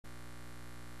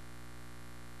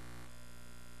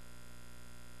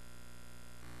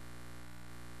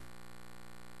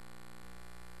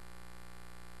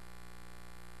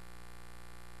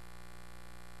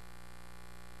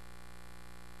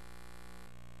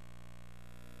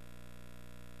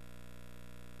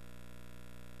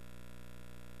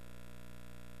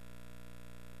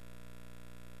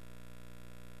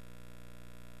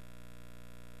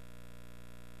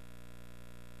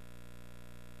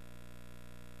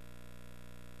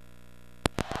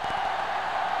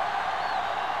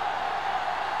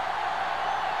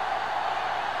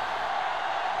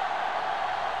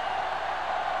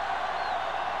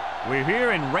We're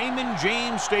here in Raymond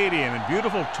James Stadium in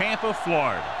beautiful Tampa,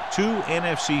 Florida. Two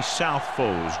NFC South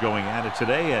foes going at it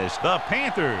today as the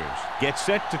Panthers get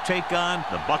set to take on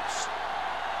the Bucs.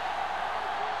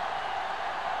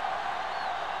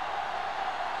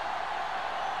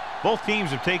 Both teams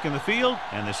have taken the field,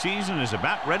 and the season is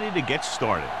about ready to get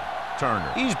started.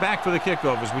 Turner, he's back for the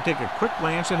kickoff as we take a quick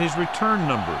glance at his return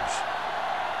numbers.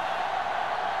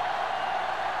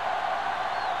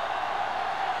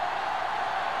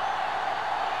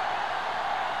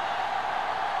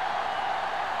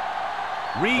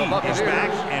 Reed is back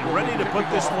and ready to put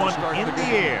this one in the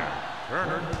air.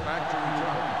 Turner back to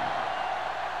return.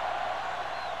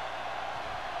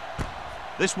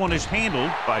 This one is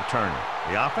handled by Turner.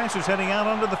 The offense is heading out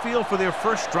onto the field for their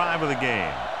first drive of the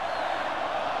game.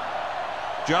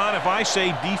 John, if I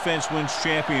say defense wins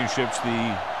championships,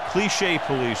 the cliche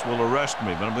police will arrest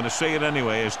me, but I'm going to say it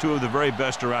anyway, as two of the very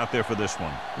best are out there for this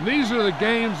one. And these are the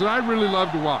games that I really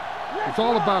love to watch. It's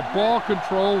all about ball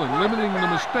control and limiting the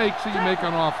mistakes that you make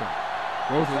on offense.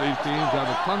 Both of these teams have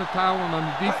a ton of talent on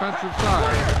the defensive side.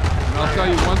 And I'll tell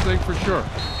you one thing for sure.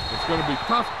 It's going to be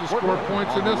tough to score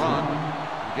points in this one.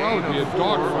 Well, it'll be a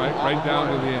dogfight right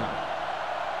down to the end.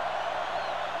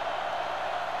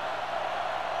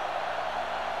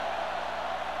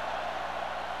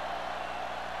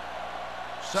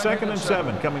 Second and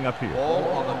 7 coming up here.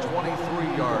 Ball on the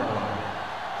 23-yard line.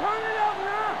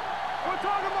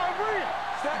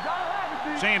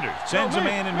 Sanders sends a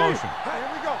man in motion.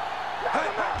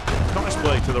 Toss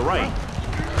play to the right.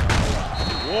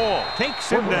 Wall takes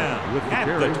him down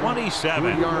at the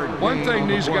 27. One thing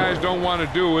these guys don't want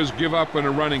to do is give up in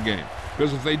a running game,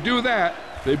 because if they do that,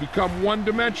 they become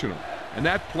one-dimensional, and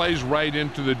that plays right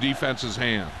into the defense's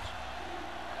hands.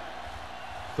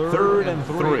 Third and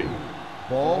 3.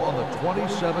 Ball on the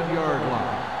 27-yard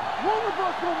line. One of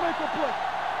us gonna make a play.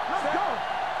 Let's go.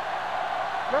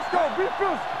 Let's go. Be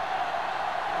physical.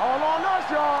 All on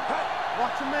us, y'all.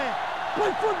 Watch your man.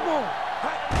 Play football.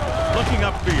 Looking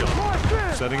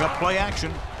upfield. Setting up play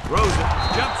action. Throws it.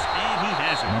 Jumps, and he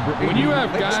has it. When you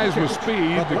have guys with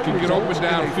speed that can get open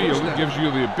downfield, it gives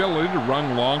you the ability to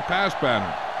run long pass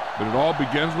patterns. But it all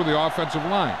begins with the offensive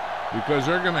line, because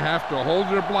they're going to have to hold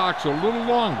their blocks a little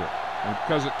longer, and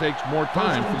because it takes more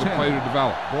time for the play to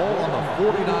develop. Ball on the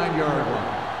 49-yard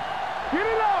line. Get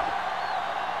it up.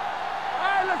 All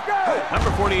right, let's go.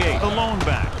 Number 48, the lone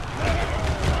back.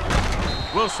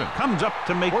 Wilson comes up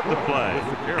to make the play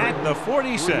at the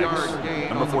 46.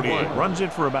 Number 48 runs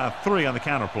it for about 3 on the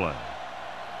counter play.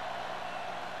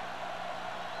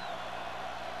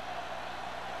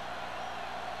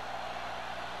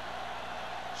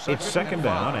 It's second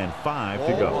down and 5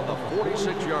 to go. On the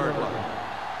 46-yard line.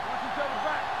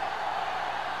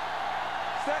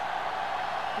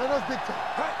 Let us dictate.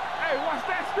 Hey, watch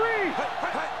that screen.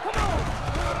 Come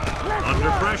on.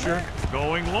 Under pressure,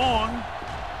 going long.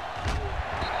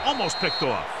 Almost picked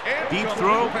off. Deep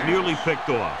throw, nearly picked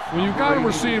off. When you've got a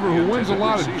receiver who wins a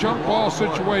lot of jump ball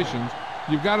situations,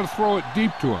 you've got to throw it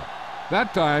deep to him.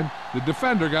 That time, the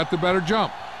defender got the better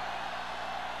jump.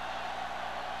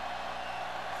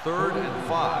 Third and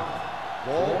 5.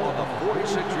 Ball on the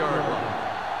 46-yard line.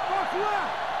 Let's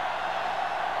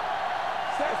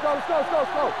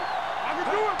go. I can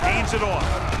do it. Hands it off.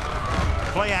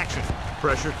 Play action.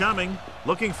 Pressure coming.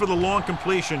 Looking for the long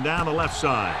completion down the left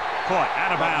side. Caught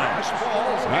out of bounds.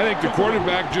 I think the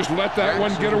quarterback just let that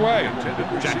one get away.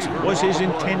 Jackson was his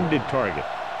intended target.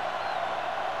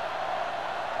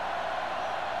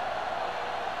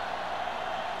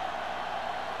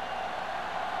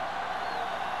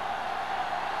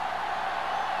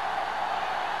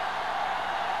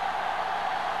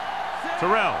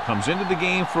 Terrell comes into the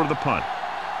game for the punt.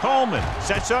 Coleman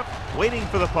sets up, waiting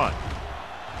for the punt.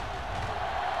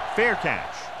 Fair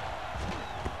catch.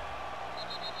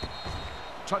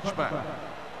 Touchback.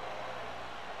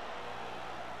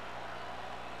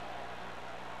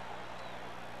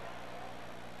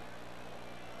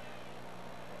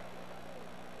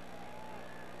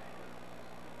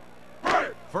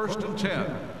 First and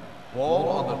 10. Ball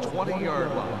on the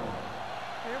 20-yard line.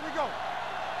 Here we go.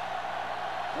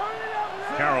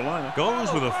 Carolina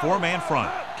goes with a 4-man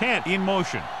front. Kent in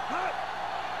motion.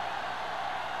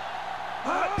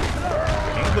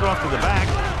 Hands it off to the back.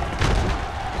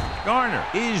 Garner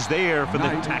is there for the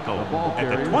tackle at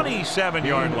the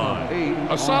 27-yard line.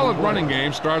 A solid running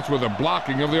game starts with a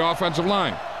blocking of the offensive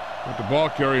line. But the ball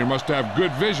carrier must have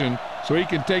good vision so he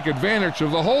can take advantage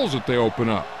of the holes that they open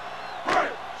up.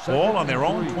 Ball on their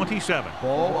own 27.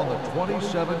 Ball on the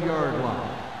 27-yard line.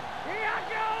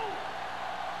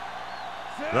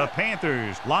 The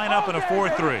Panthers line up in a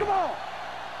 4-3.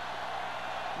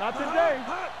 Not today.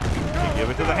 Give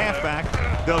it to the halfback.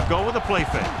 They'll go with a play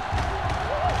fake.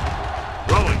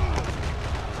 Rolling.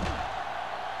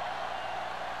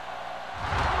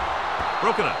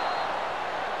 Broken up.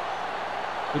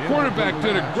 The quarterback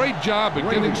did a great job of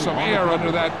getting some air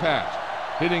under that pass,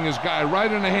 hitting his guy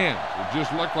right in the hands. It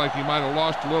just looked like he might have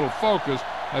lost a little focus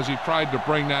as he tried to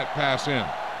bring that pass in.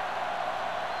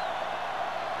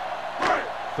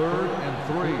 3rd and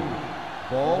 3.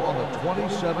 Ball on the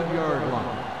 27-yard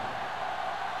line.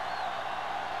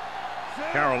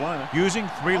 Carolina using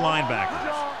 3 linebackers.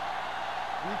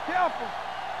 Be careful.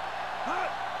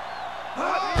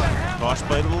 Toss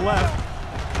play to the left.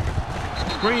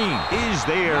 Green is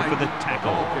there for the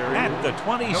tackle at the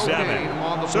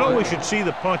 27. So we should see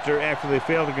the punter after they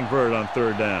fail to convert on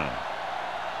 3rd down.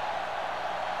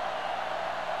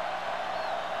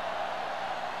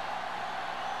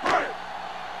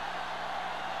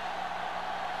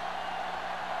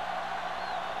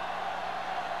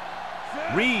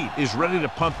 Reed is ready to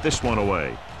punt this one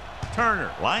away. Turner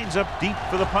lines up deep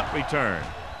for the punt return.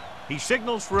 He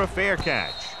signals for a fair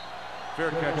catch.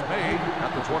 Fair catch made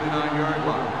at the 29-yard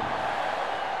line.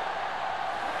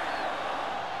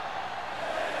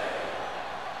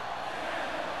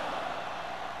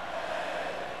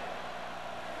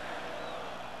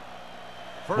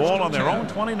 Ball on their own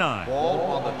 29. Ball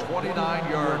on the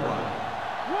 29-yard line.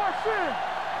 Watch it.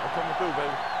 I'm coming through,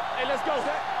 baby. Hey, let's go.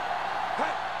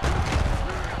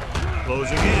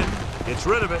 Closing in. Gets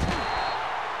rid of it.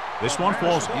 This one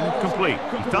falls incomplete.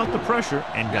 He felt the pressure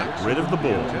and got rid of the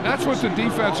ball. That's what the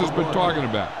defense has been talking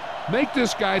about. Make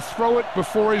this guy throw it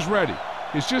before he's ready.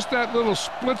 It's just that little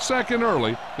split second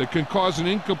early that can cause an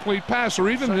incomplete pass or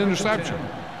even an interception.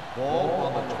 Ball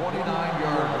on the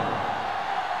 29-yard line.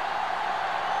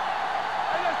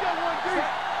 Hey, let's get one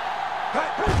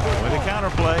deep. With a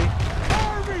counter play.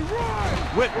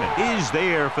 Whitman is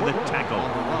there for the tackle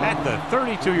at the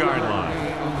 32-yard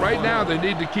line. Right now, they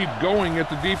need to keep going at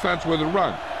the defense with a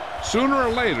run. Sooner or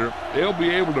later, they'll be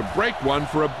able to break one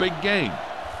for a big gain.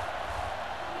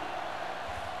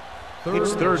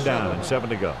 It's 3rd down and 7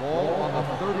 to go. Ball on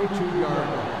the 32-yard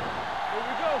line. Here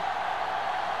we go.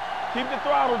 Keep the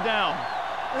throttle down.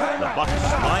 The Bucks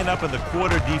line up in the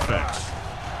quarter defense.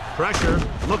 Pressure,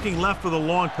 looking left for the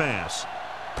long pass.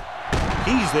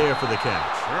 He's there for the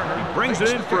catch. He brings it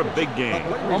in for a big gain.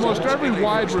 Almost every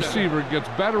wide receiver gets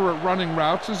better at running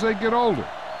routes as they get older,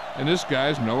 and this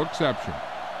guy's no exception.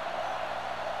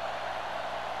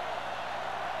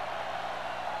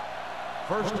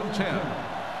 First and 10.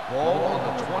 Ball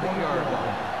on the 20-yard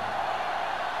line.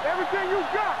 Everything you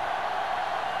got.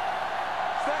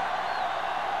 Set.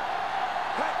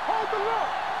 Hey, hold the look.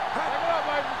 Take it up,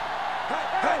 baby.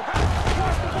 Hey,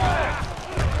 watch the ball.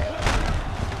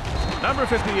 Number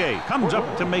 58 comes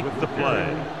up to make the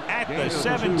play at the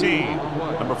 17.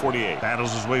 Number 48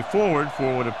 battles his way forward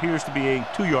for what appears to be a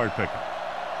 2-yard pickup.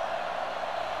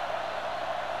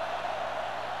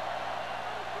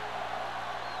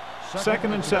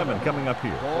 Second and 7 coming up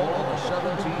here. Ball on the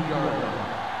 17-yard line.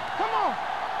 Come on.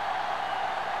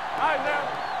 All right, now.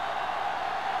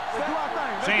 Let's do our thing.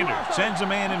 Let's do our Sanders thing. sends a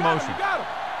man in You got motion. him, you got him.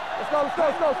 Let's go, let's go,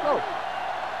 let's go, let's go.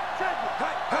 Check it.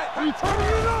 Hey, you turning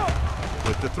it up.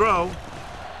 With the throw.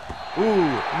 Ooh,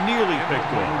 nearly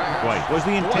picked off. White was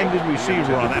the intended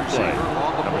receiver on that play.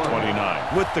 Number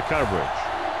 29 with the coverage.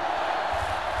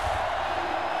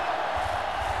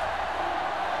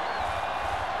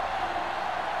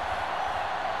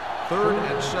 Third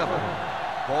and 7.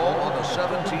 Ball on the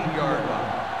 17-yard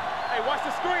line. Hey, watch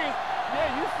the screen.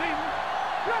 Yeah, you see me.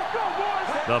 Let's go, boys.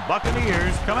 The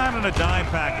Buccaneers come out in a dime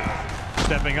package.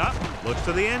 Stepping up, looks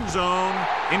to the end zone,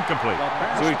 incomplete.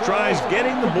 So he tries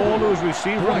getting the ball to his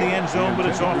receiver in the end zone, but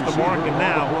it's off the mark, and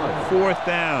now 4th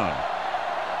down.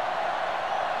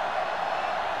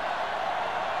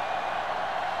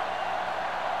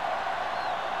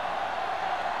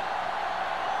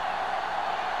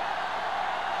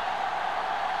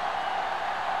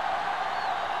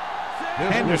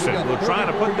 Henderson will try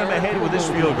to put them ahead with this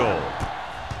field goal.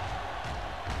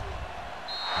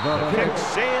 The kick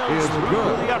sails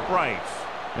through the uprights.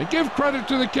 And give credit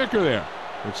to the kicker there.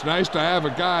 It's nice to have a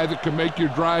guy that can make your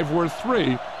drive worth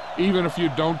 3, even if you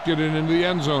don't get it into the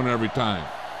end zone every time.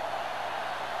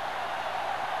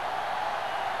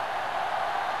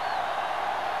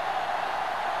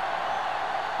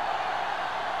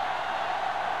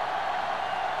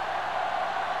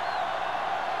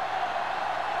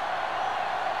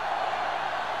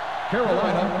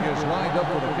 Carolina is lined up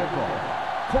for the kickoff.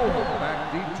 Cole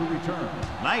back deep to return.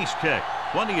 Nice kick.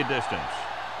 Plenty of distance.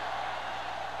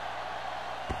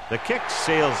 The kick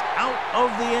sails out of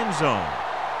the end zone.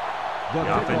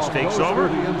 The offense takes over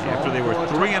after they were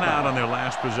 3 and out on their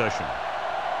last possession.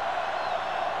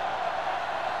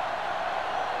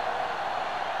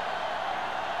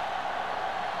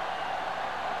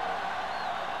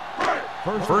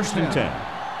 First and 10.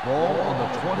 Ball on the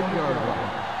 20-yard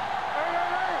line.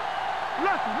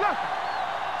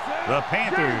 The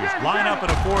Panthers line up at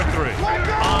a 4-3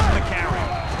 on the carry.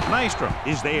 Nystrom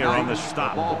is there on the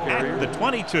stop at the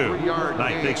 22.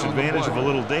 Knight takes advantage of a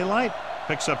little daylight,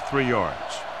 picks up 3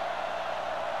 yards.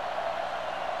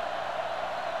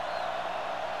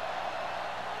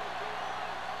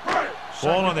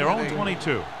 Ball on their own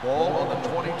 22. Ball on the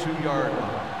 22-yard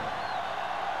line.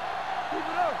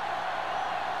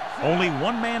 Only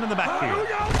one man in the backfield.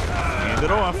 Hand it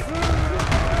off.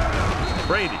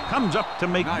 Brady comes up to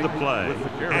make the play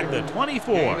at the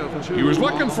 24. He was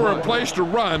looking for a place to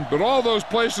run, but all those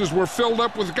places were filled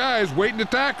up with guys waiting to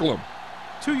tackle him.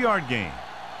 2-yard gain.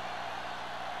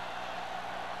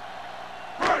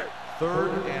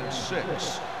 3rd and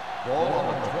 6. Ball on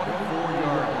the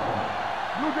 24-yard line.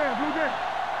 Blue game, blue game.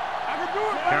 I can do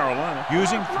it, baby. Carolina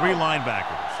using 3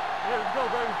 linebackers. Here we go,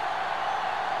 baby.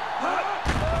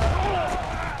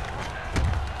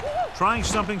 Trying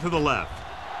something to the left.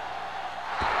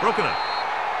 Broken up.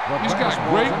 He's got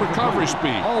great recovery speed.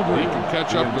 He can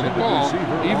catch up to the ball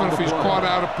even if he's caught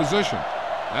out of position.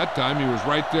 That time he was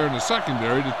right there in the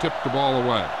secondary to tip the ball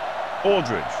away.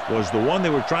 Aldridge was the one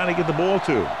they were trying to get the ball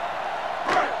to.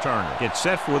 Turner gets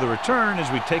set for the return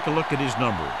as we take a look at his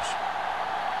numbers.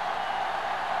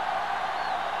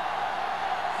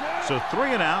 So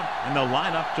 3 and out, and they'll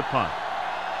line up to punt.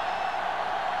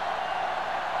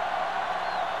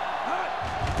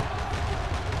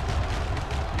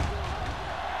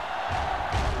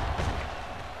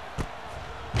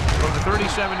 From the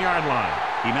 37-yard line,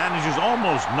 he manages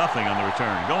almost nothing on the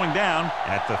return, going down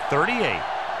at the 38.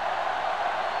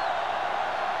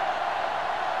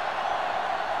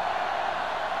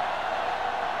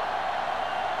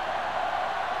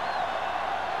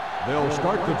 They'll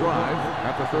start the drive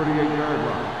at the 38-yard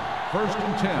line. 1st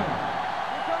and 10.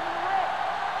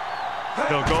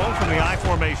 They'll go from the I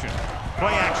formation.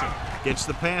 Play action. Gets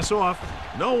the pass off.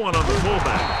 No one on the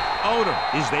fullback. Odom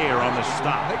is there on the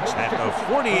stop at the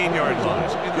 48-yard line.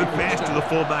 Good pass to the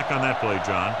fullback on that play,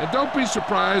 John. And don't be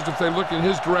surprised if they look in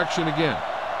his direction again.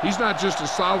 He's not just a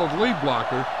solid lead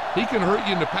blocker. He can hurt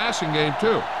you in the passing game,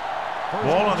 too.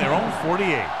 Ball on their own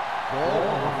 48. Ball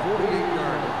on the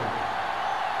 48-yard line.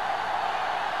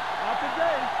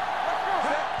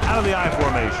 Out of the I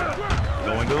formation.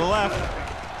 Going to the left.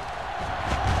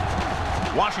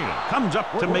 Washington comes up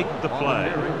to make the play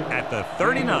at the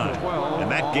 39.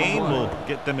 And that gain will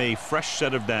get them a fresh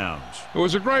set of downs. It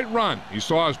was a great run. He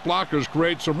saw his blockers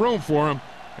create some room for him,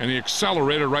 and he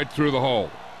accelerated right through the hole.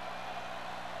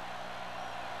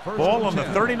 Ball on the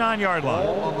 39-yard line.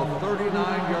 Ball on the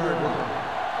 39-yard line.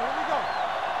 Here we go.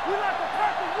 We like to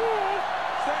cut the rules.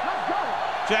 Let's go.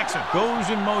 Jackson goes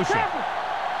in motion.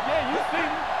 Yeah, you see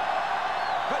me.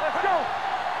 Let's go.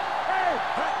 Hey,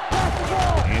 pass the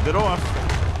ball. Hand it off.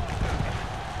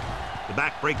 The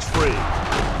back breaks free.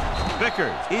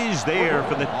 Vickers is there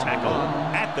for the tackle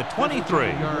at the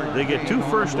 23. They get 2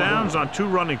 first downs on 2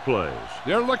 running plays.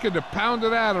 They're looking to pound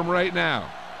it at him right now.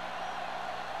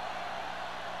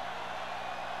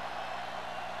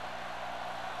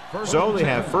 So they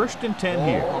have 1st and 10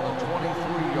 here. On the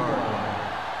 23-yard line.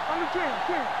 On the 10.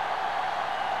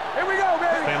 Here we go,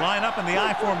 baby. They line up in the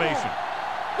I formation.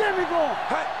 There we go.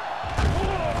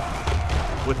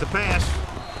 With the pass,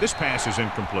 this pass is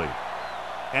incomplete.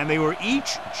 And they were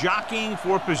each jockeying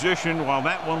for position while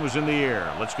that one was in the air.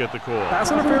 Let's get the call.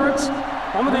 Pass interference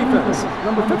on the defense.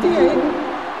 Number 58.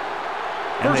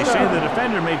 And they say the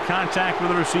defender made contact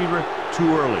with the receiver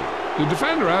too early. The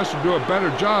defender has to do a better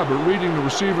job at reading the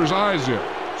receiver's eyes here,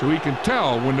 so he can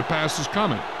tell when the pass is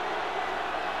coming.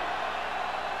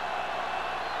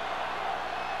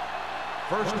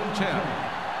 1st and 10.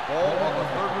 Ball on the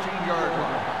 13-yard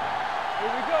line.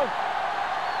 Here we go.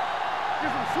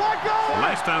 Give him slot go.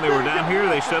 Last time they were down here,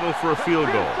 they settled for a field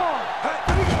goal.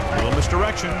 A little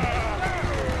misdirection.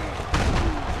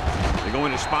 They're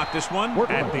going to spot this one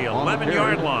at the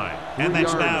 11-yard line. And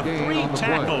that's now 3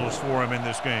 tackles for him in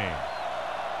this game.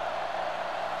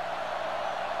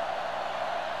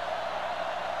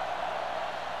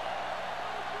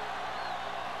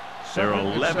 They're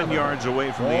 11 yards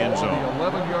away from the end zone. On the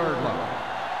 11-yard line.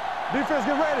 Defense,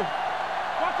 get ready.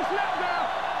 Watch the snap down.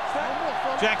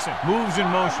 Jackson moves in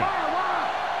motion.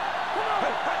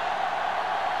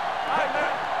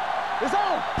 It's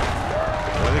on.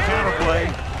 With the counter play.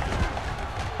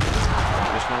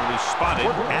 This one will be spotted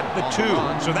at the 2.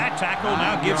 So that tackle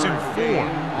now gives him 4.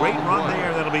 Great run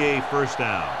there. That'll be a first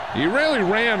down. He really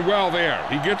ran well there.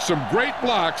 He gets some great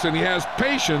blocks, and he has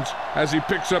patience as he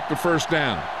picks up the first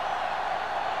down.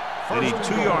 They need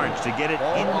 2 yards to get it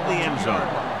into the end zone.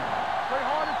 Play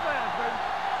hard and fast,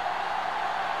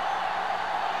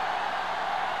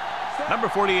 baby. Number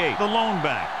 48, the lone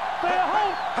back. Stay at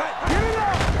home. Get it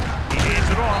up. He hands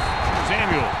it off.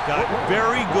 Samuel got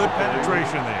very good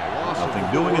penetration there. Nothing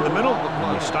doing in the middle,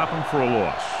 and they stop him for a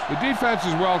loss. The defense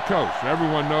is well coached.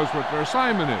 Everyone knows what their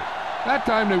assignment is. That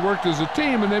time they worked as a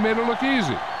team, and they made it look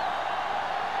easy.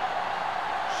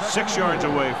 6 yards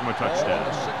away from a touchdown.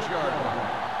 6-yard line.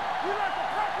 You like to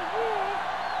practice rules?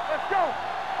 Let's go.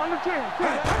 Under 10.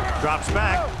 Drops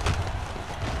back.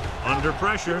 Under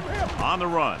pressure. On the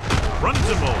run. Runs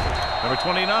him over. Number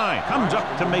 29 comes up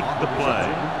to make the play.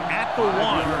 At the 1.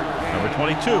 Number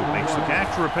 22 makes the catch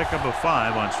for a pickup of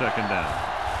 5 on second down.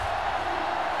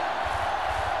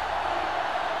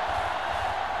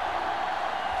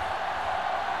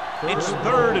 It's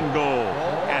 3rd and goal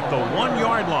at the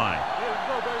 1-yard line.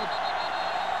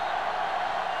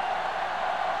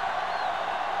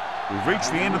 We've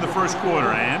reached the end of the first quarter,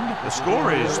 and the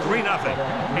score is 3-0.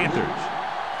 Panthers.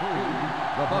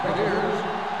 The Buccaneers.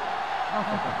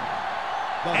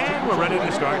 And we're ready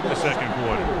to start the second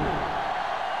quarter.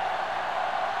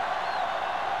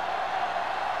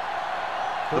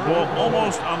 The ball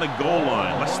almost on the goal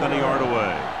line, less than a yard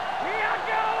away. Here I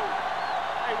go.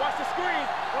 Hey, watch the screen.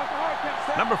 Watch the hard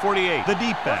count. Number 48, the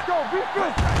deep back. Let's go. Be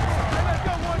good. Hey, let's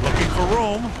go. One. Looking for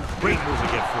room. Great move to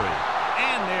get free.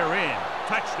 And they're in.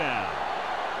 Touchdown.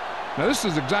 Now, this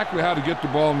is exactly how to get the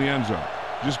ball in the end zone.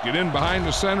 Just get in behind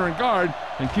the center and guard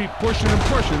and keep pushing and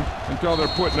pushing until they're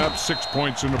putting up 6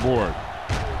 points on the board.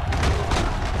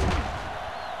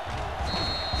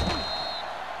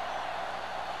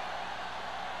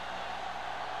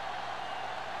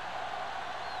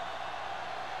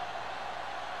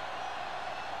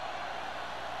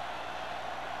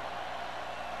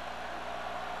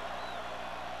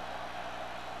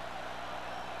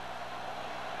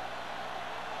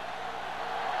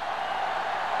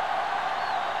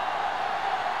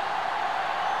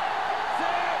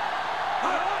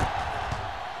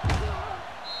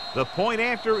 The point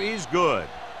after is good.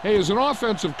 Hey, as an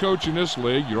offensive coach in this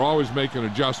league, you're always making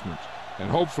adjustments.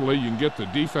 And hopefully you can get the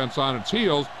defense on its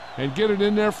heels and get it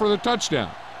in there for the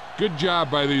touchdown. Good job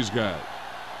by these guys.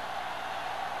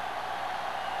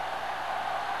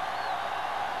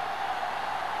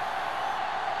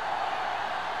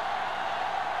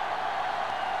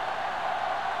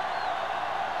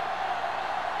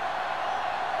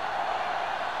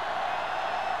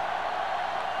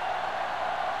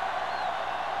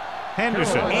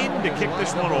 Henderson in to kick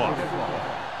this one off.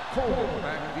 Cole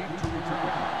back deep to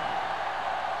return.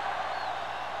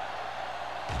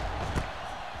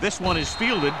 This one is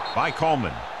fielded by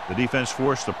Coleman. The defense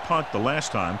forced a punt the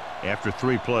last time after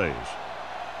 3 plays.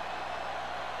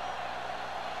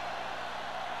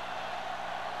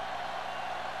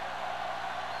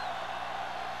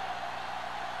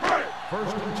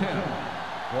 First and 10.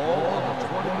 Ball on the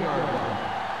 20-yard line.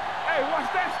 Hey, watch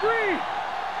that screen.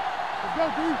 Let's go,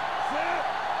 D.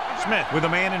 Smith with a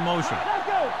man in motion. Let's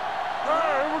go. All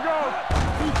right, here we go.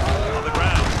 On the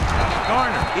ground.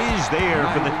 Garner is there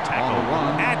for the tackle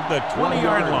at the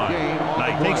 20-yard line. Now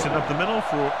he takes it up the middle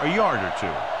for a yard or 2.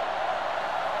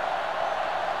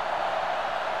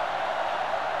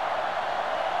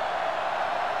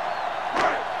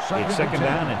 It's second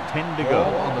down and 10 to go.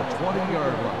 Ball on the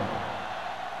 20-yard line.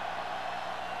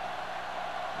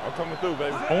 I'm coming through,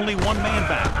 baby. Only one man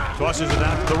back. Tosses it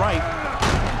out to the right.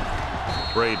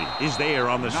 Brady is there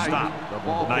on the stop.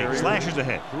 Knight slashes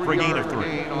ahead for a gain of 3.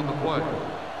 Gain on the play.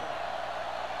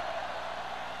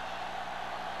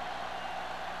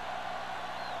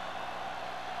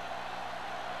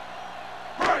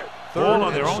 Ball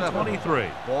on their own 23.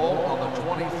 Ball on the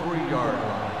 23-yard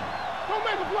line. Don't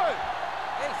make a play.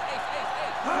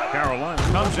 Carolina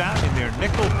comes out in their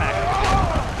nickel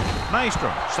package.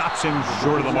 Maestro stops him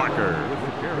short of the marker.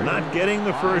 Not getting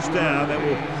the first down. That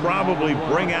will probably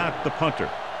bring out the punter.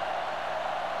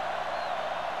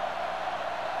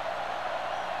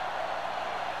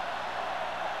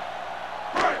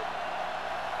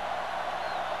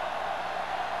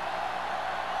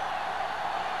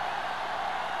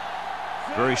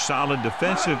 Very solid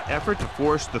defensive effort to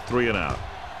force the 3 and out.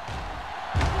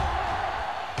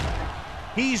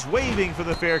 He's waving for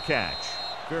the fair catch.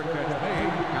 Fair catch made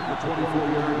at the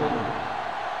 24-yard line.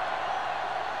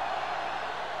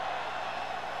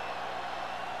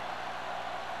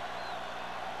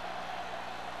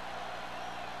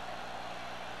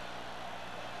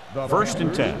 The First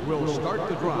and Panthers 10. will start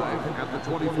the drive at the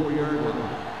 24-yard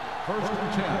line. First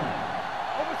and 10.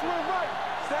 Over to his right.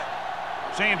 Set.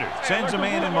 Sanders sends a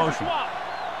man in motion.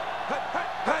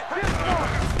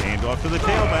 Hand off to the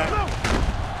tailback.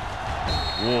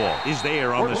 Wall is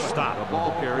there on the stop. The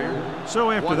ball carrier.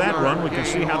 So after 1 that yard run, we can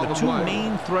see gain how on the the two play.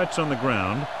 main threats on the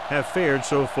ground have fared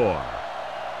so far.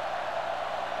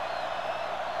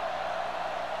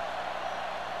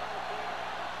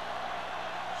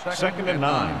 Second and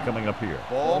 9 coming up here.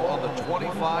 Ball on the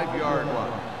 25-yard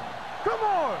line. Come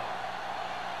on.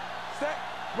 Set.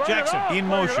 Bring it Jackson up, in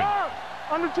bring it motion. up.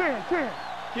 Under 10.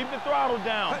 Keep the throttle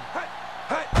down.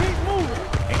 Keep moving.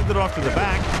 Hand it off to the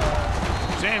back.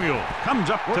 Samuel comes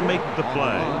up to make the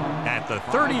play at the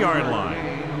 30-yard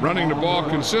line. Running the ball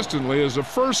consistently is the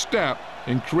first step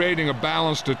in creating a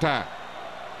balanced attack.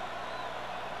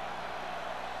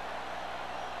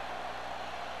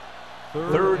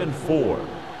 Third and 4.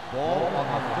 Ball on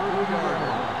the 30-yard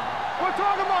line. We're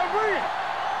talking about bring it.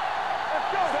 Let's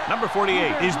go. Number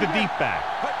 48 is the deep back.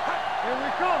 Here we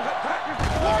come.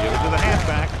 Give it to the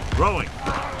halfback. Throwing.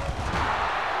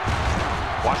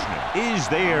 Washington is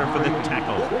there for the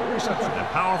tackle.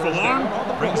 That powerful arm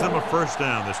brings them a first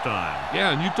down this time.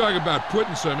 Yeah, and you talk about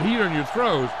putting some heat on your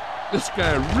throws. This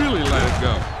guy really let it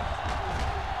go.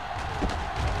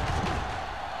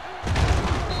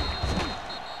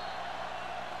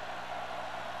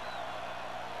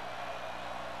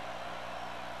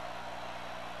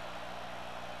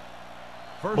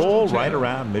 First Ball and 10. right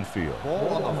around midfield.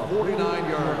 Ball on the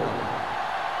 49-yard line.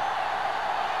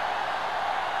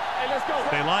 Hey, let's go.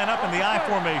 They line up in the I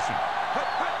formation.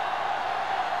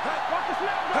 Watch the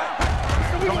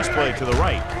snap. Cross play to the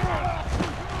right.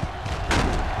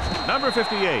 Number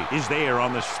 58 is there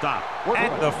on the stop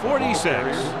at the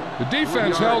 46. The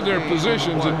defense held their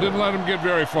positions and didn't let them get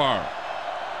very far.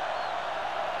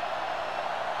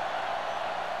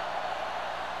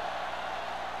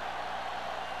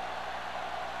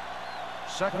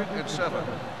 Second and 7.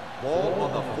 Ball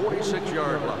on the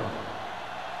 46-yard line.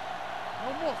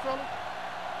 No more, fella.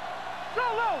 Go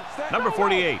low. Set. Number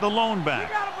 48, the lone You back.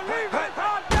 gotta believe this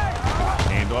all day.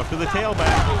 Hand off to the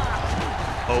tailback.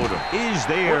 Odom is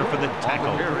there for the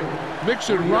tackle.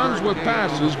 Mixing runs with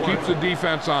passes keeps the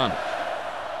defense on it.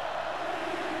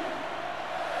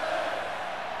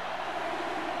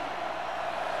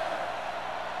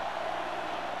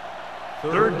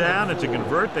 Third down, and to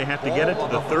convert, they have to get it to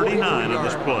the 39 on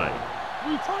this play.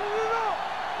 We turning it up.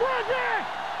 We're again.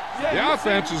 The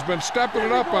offense has been stepping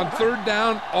it up on third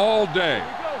down all day.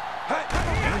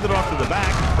 Hand it off to the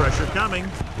back. Pressure coming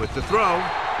with the throw.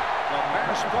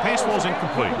 Pass ball's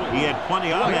incomplete. He had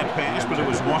plenty on that pass, but it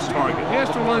was off target. He has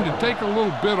to learn to take a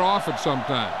little bit off it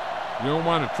sometime. You don't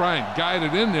want to try and guide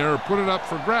it in there or put it up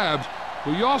for grabs,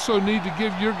 but you also need to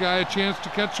give your guy a chance to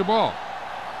catch the ball.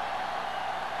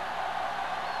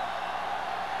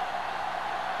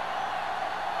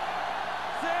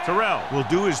 Terrell will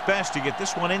do his best to get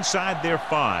this one inside their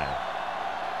 5.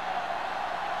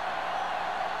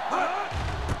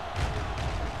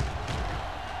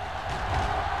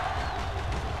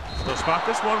 They'll spot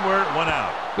this one where it went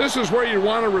out. This is where you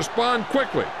want to respond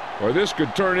quickly, or this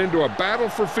could turn into a battle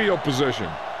for field position.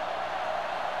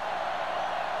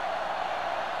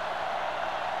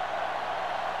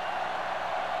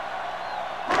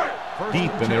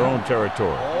 Deep in their own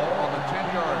territory. Ball on the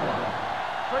 10-yard line.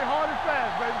 Play hard and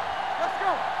fast, baby. Let's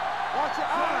go. Watch your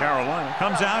eyes. Carolina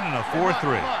comes out in a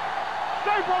 4-3.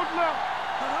 Stay both left.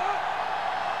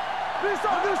 Do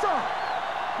some.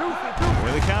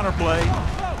 With a counter play.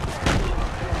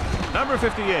 Number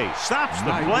 58 stops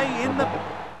the play in the...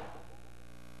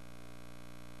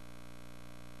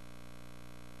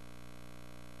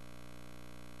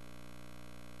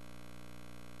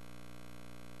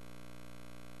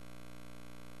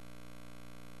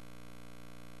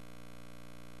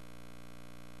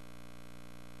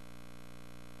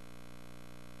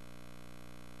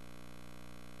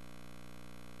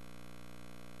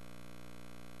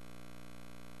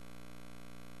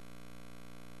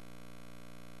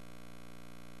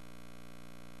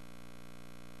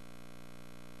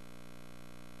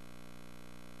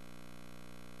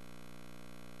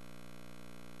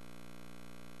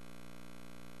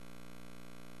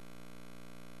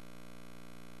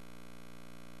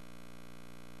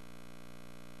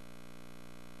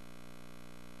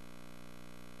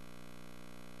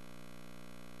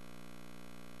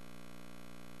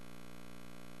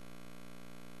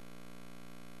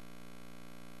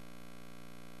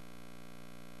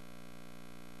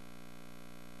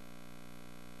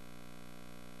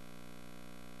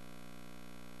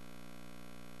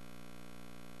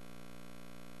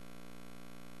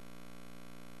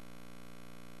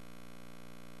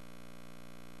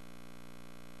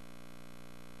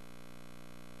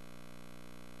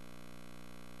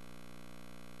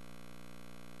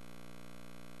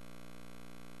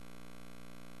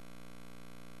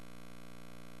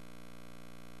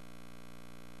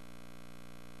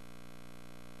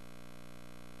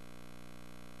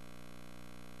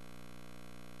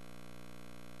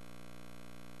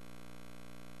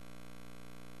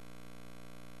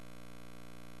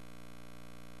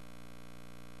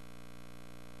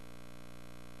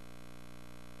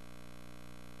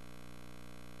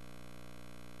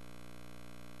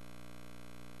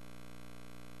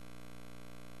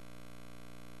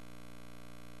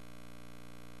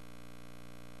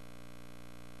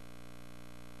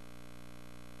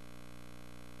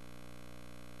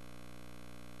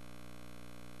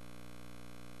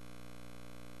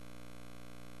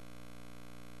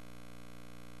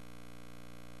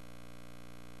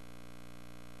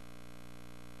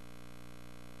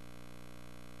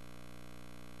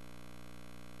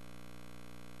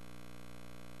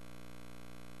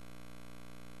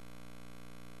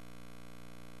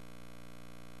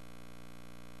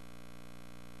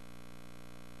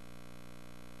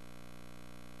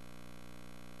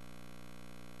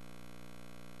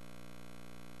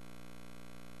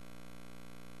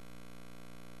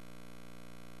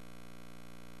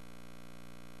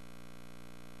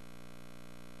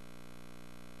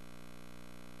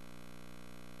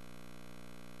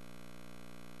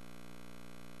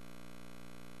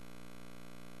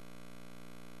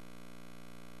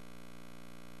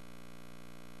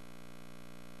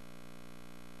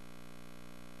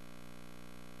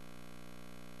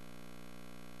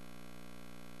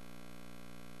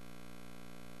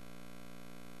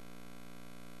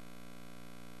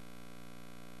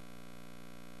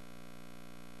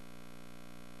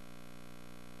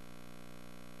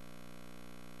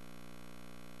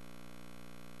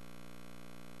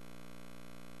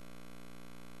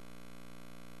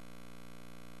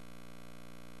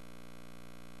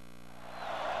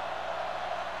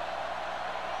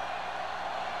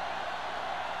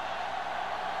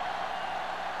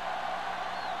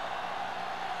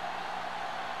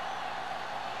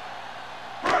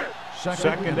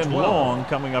 Second and long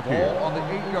coming up here. Ball on the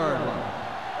 8-yard line.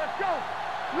 Let's go.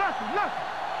 Left.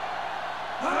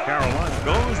 Carolina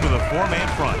goes with a 4-man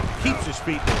front. Keeps his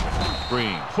feet moving.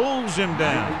 Green pulls him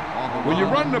down. When you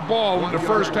run the ball in the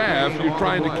first half, you're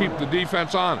trying to keep the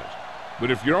defense honest.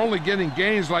 But if you're only getting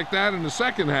gains like that in the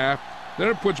second half, then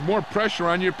it puts more pressure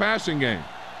on your passing game.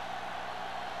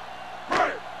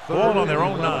 Ball on their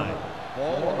own 9.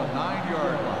 Ball on the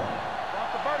 9-yard line.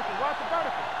 Watch the vertical.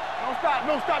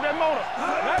 Don't stop that motor.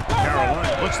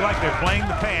 Carolina looks like they're playing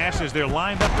the pass as they're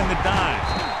lined up in the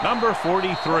dive. Number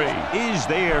 43 is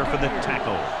there for the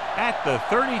tackle at the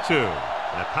 32.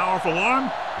 That powerful arm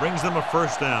brings them a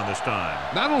first down this time.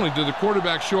 Not only did the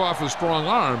quarterback show off his strong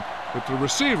arm, but the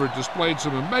receiver displayed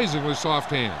some amazingly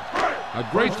soft hands. A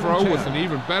great throw with an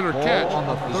even better catch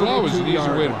is always an easy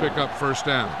way to pick up first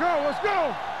down. Let's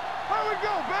go. Here we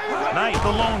go, baby. Knight, the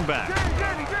lone back.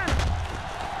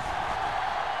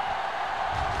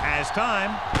 Has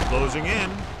time, closing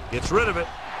in, gets rid of it.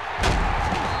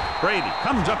 Brady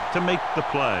comes up to make the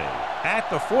play. At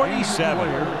the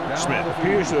 47, Smith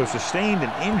appears to have sustained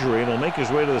an injury and will make his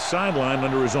way to the sideline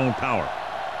under his own power.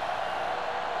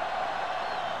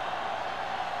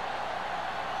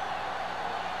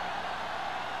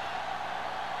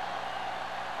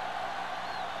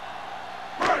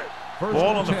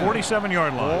 Ball on the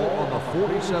 47-yard line. Ball on the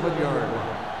 47-yard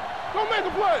line. Don't make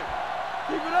a play.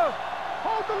 Keep it up.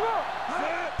 Hold the look.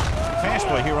 Pass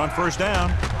play here on first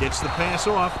down. Gets the pass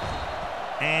off.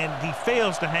 And he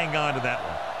fails to hang on to that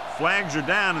one. Flags are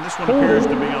down, and this one appears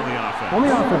to be on the offense. On the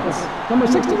offense, number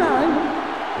 69.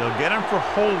 They'll get him for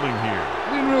holding here.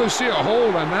 I didn't really see a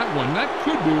hold on that one. That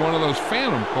could be one of those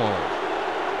phantom calls.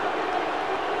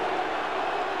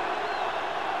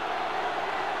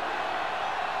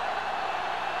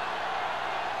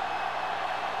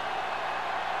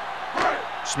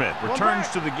 Smith returns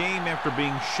to the game after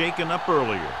being shaken up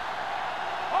earlier.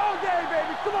 All day,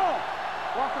 baby. Come on.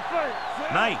 Watch the play.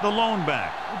 Knight, the lone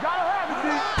back. You gotta have it,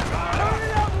 dude. Turn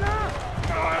it up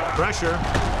now. Pressure.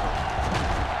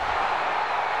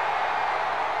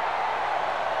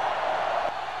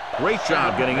 Great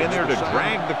job getting in there to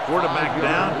drag the quarterback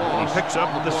down. And he picks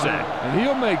up the sack. And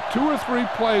he'll make 2 or 3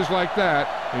 plays like that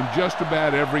in just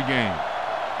about every game.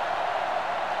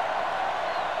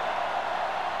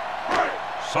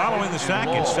 Following the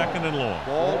sack, it's second and long.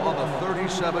 Ball on the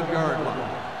 37-yard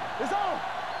line. It's on.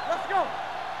 Let's go.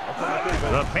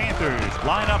 The Panthers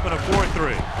line up in a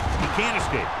 4-3. He can't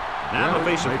escape. Now in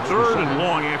the face of third and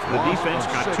long after the defense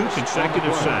got 2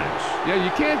 consecutive sacks. Yeah,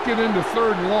 you can't get into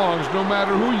third and longs no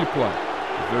matter who you play.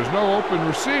 If there's no open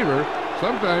receiver,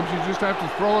 sometimes you just have to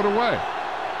throw it away.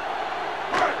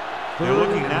 They're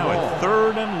looking now at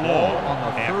third and long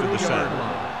after the sack.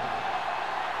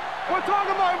 We're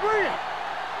talking about brilliant.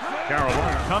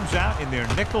 Carolina comes out in their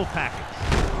nickel package.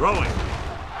 Throwing.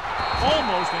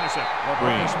 Almost intercepted.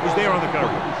 Green is there on the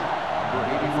coverage. Number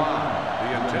 85, the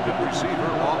intended receiver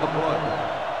on the play.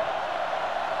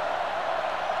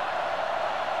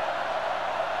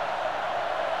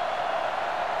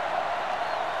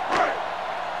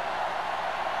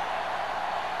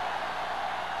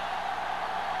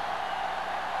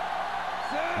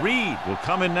 Reed will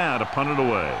come in now to punt it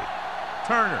away.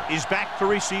 Turner is back to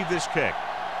receive this kick.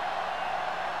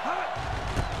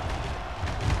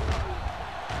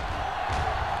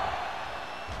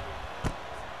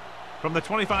 From the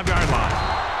 25-yard line.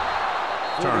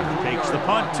 Turner takes the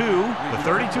punt to the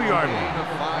 32-yard line.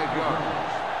 5 yards.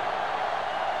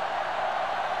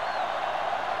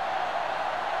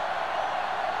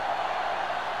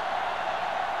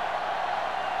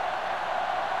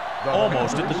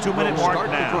 Almost at the 2-minute mark Start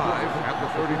the now. drive at the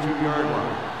 32-yard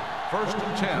line. First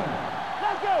and 10.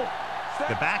 Let's go.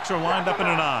 The backs are lined up in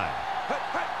an I.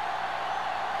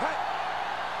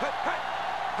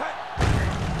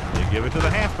 They give it to the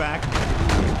halfback.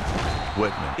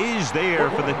 Whitman is there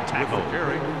for the tackle.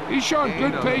 He's shown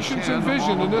good patience and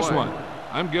vision in this one.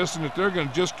 I'm guessing that they're going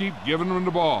to just keep giving him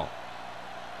the ball.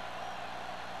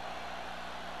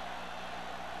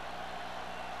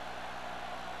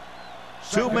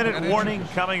 Two-minute warning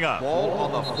coming up. Ball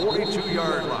on the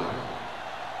 42-yard line.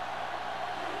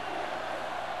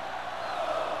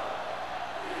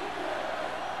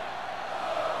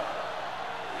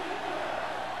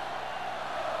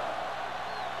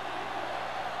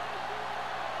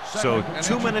 So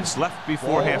 2 minutes left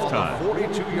before halftime.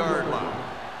 42-yard line.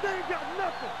 They ain't got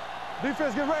nothing.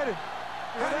 Defense, get ready.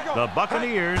 Here they go. The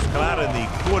Buccaneers come out in the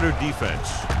quarter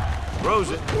defense.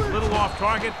 Throws it, a little off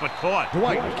target, but caught.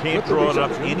 Can't throw it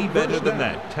up any better than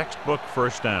that. Textbook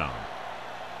first down.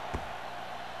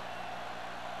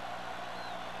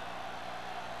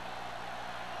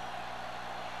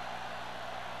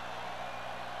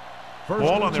 First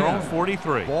Ball and on their 10. own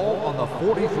 43. Ball on the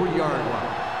 43-yard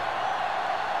line.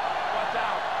 Watch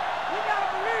out.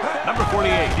 Number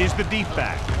 48 is the deep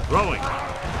back. Throwing.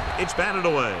 It's batted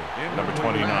away. Number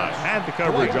 29 had the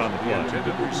coverage on the The play.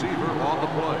 intended receiver on the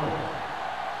play.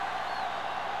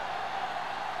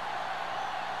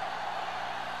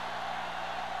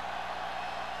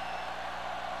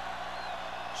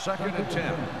 Second and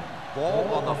 10.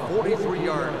 Ball on the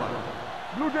 43-yard line.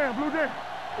 Blue down, blue down.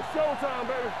 It's showtime,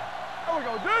 baby. There we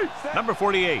go, D. Number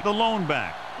 48, the lone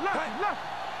back. Left, left.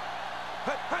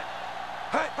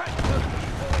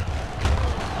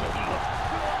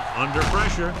 Under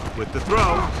pressure with the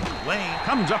throw. Lane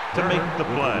comes up to make the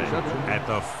play. At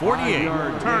the 48,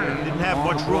 Turner didn't have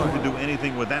much room to do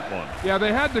anything with that one. Yeah,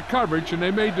 they had the coverage, and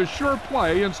they made the sure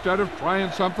play instead of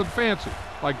trying something fancy,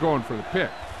 like going for the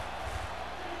pick.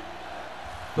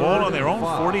 Ball on their own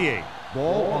 48.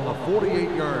 Ball on the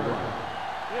 48-yard line.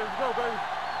 Here we go, baby.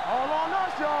 All on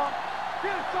us, y'all.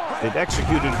 Get it started. They've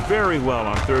executed very well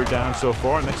on third down so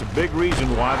far, and that's a big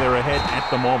reason why they're ahead at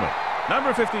the moment.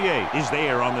 Number 58 is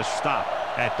there on the stop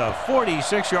at the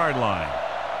 46-yard line.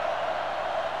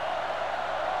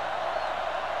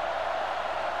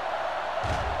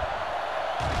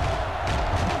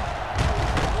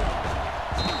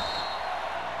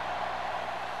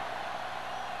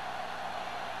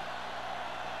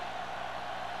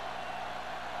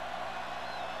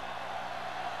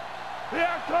 Here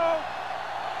I come.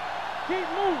 Keep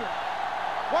moving.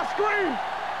 What screen?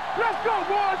 Let's go,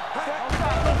 boys. Don't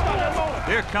stop that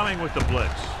motor. They're coming with the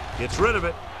blitz. Gets rid of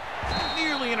it.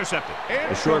 Nearly intercepted.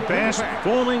 A short pass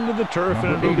falling to the turf,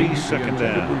 and it'll be second The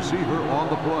intended down. receiver on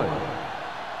the play.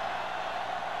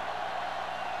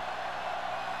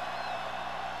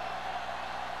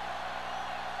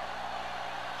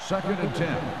 Second and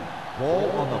 10.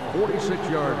 Ball on the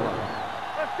 46-yard line.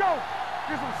 Let's go.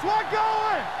 Get some slug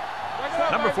going.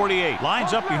 Number 48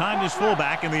 lines up behind his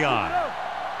fullback in the eye.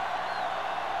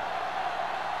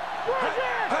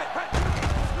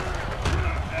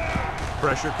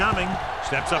 Pressure coming.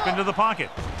 Steps up into the pocket.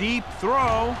 Deep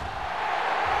throw.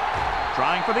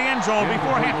 Trying for the end zone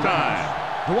before halftime.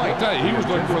 I tell you, he was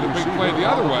looking for the big play the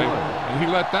other way, and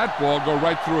he let that ball go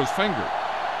right through his finger.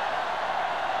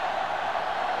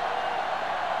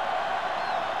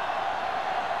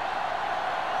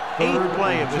 Eighth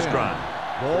play of this drive.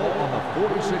 Ball on the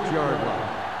 46-yard line.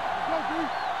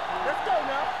 Let's go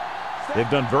now. They've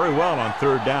done very well on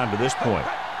third down to this point.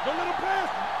 Don't let him pass.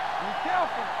 Be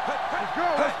careful.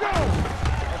 Let's go.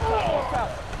 Let's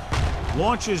go.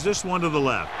 Launches this one to the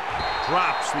left.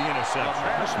 Drops the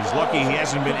interception. He's lucky he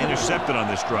hasn't been intercepted on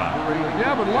this drive.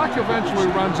 Yeah, but luck eventually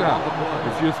runs out.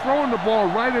 If you're throwing the ball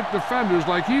right at defenders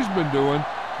like he's been doing,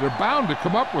 they're bound to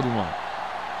come up with one.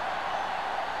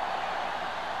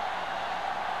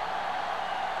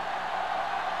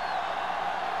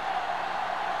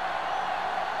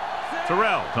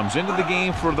 Terrell comes into the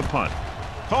game for the punt.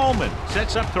 Coleman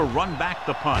sets up to run back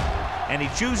the punt, and he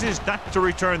chooses not to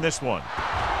return this one.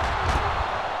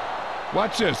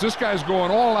 Watch this. This guy's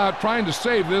going all out trying to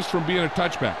save this from being a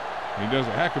touchback. He does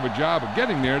a heck of a job of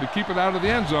getting there to keep it out of the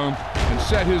end zone and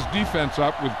set his defense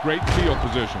up with great field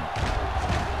position.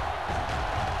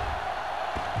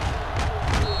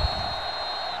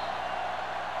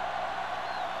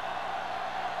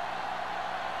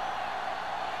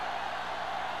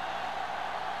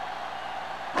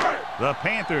 The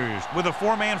Panthers with a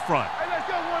four-man front. Hey, let's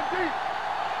go one deep.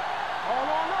 All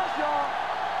on us, y'all.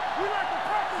 We like to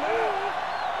practice.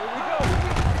 Here we go.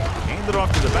 Hand it off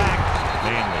to the back.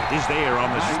 Manley is there on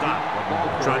the stop.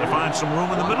 Trying to find some room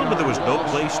in the middle, but there was no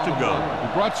place to go. He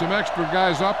brought some extra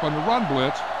guys up on the run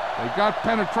blitz. They got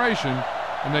penetration,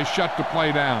 and they shut the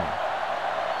play down.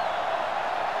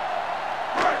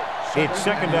 It's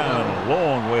second down and a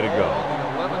long way to go.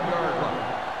 On the 11-yard line.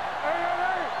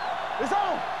 Hey. It's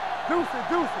on. Deuce it,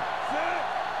 deuce it. Set.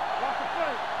 Watch the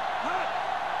play.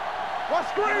 Watch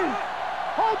screen.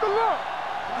 Hold the look.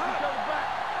 Watch each other back.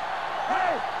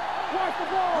 Hey, watch the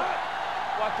ball.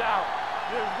 Watch out.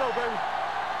 Here we go, baby.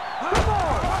 Come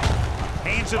on.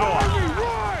 Hands it off.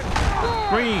 Run.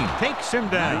 Green takes him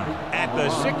down at the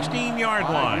 16-yard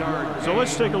line. So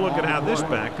let's take a look at how this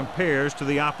back compares to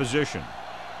the opposition.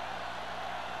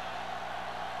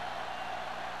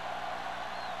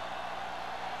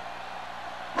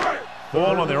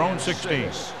 Ball on their own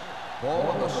 16. Ball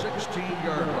on the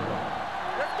 16-yard line.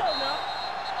 Let's go now.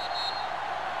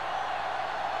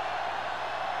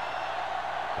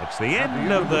 It's the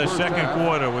end of the second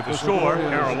quarter with the score.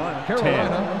 Carolina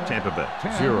 10, Tampa Bay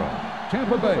 0.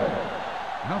 Tampa Bay,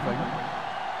 nothing.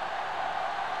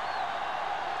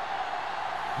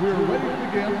 We're ready to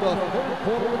begin the third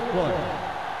quarter of play.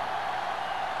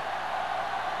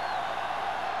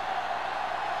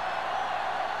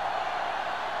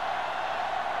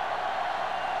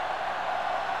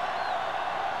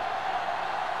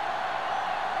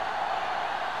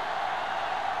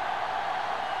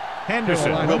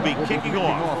 Henderson will be kicking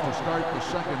off. to start the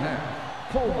second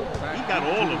half. Coleman. He got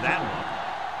all of that one.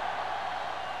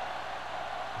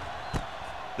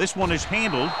 This one is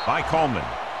handled by Coleman.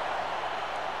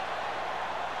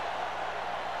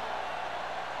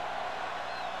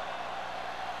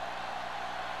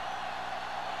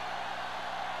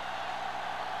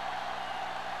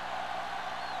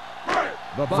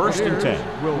 The First and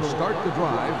 10. Will start the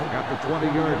drive at the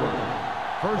 20-yard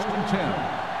line. First and 10.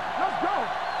 Let's go.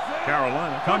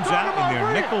 Carolina comes out in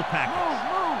their nickel package.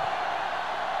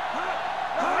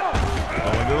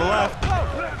 Going to the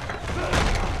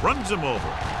left. Runs him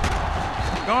over.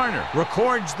 Garner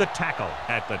records the tackle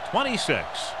at the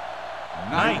 26.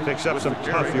 Knight picks up some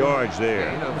tough yards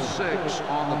there. Gain of 6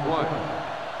 on the play.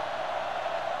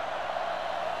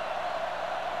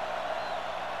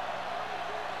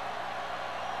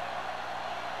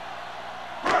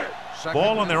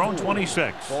 Ball on their own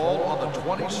 26. Ball on the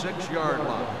 26-yard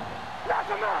line. Knock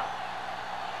him out.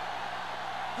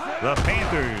 The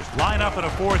Panthers line up in a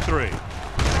 4-3.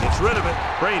 Gets rid of it.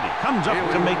 Brady comes up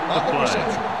to make the play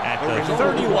at the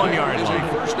 31-yard line.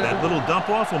 That little dump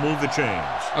off will move the chains.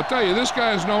 I'll tell you, this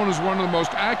guy is known as one of the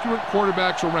most accurate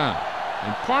quarterbacks around.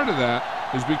 And part of that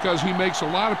is because he makes a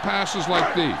lot of passes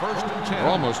like these. First and 10.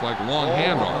 They're almost like long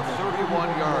handoffs. On the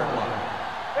 31-yard line.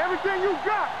 Everything you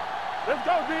got. Let's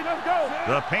go, D. Let's go.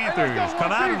 The Panthers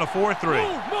come out in a 4-3.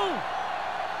 Move.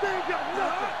 They ain't got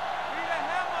nothing.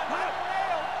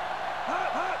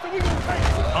 So we gonna take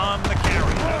it. On the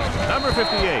carry. Number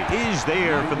 58 is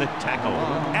there for the tackle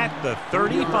at the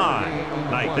 35.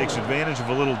 Knight takes advantage of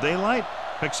a little daylight,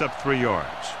 picks up 3 yards.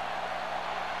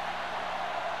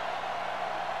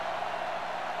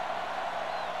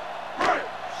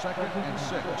 Second and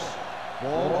 6.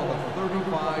 Ball on the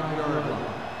 35-yard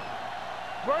line.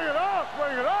 Bring it up.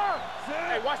 Bring it up.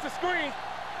 Hey, watch the screen.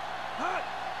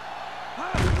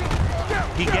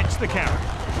 He gets the carry.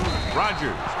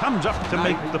 Rodgers comes up to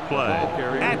make the play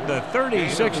at the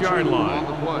 36-yard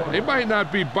line. They might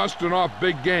not be busting off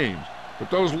big games, but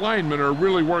those linemen are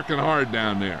really working hard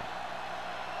down there.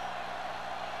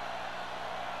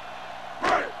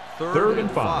 Third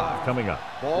and 5 coming up.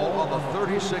 Ball on the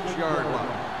 36-yard line.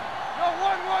 Go,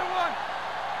 one.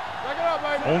 Back it up,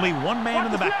 baby. Only one man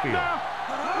in the backfield.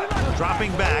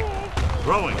 Dropping back,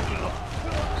 throwing.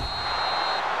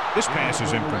 This pass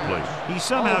is incomplete. He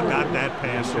somehow got that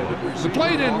pass in. The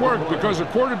play didn't work because the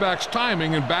quarterback's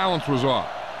timing and balance was off.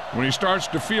 When he starts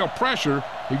to feel pressure,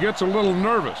 he gets a little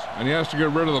nervous, and he has to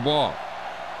get rid of the ball.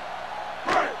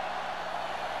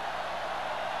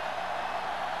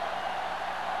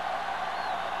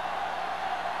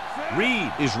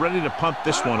 Reed is ready to punt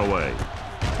this one away.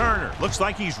 Turner looks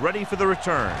like he's ready for the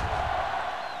return.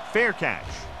 Fair catch.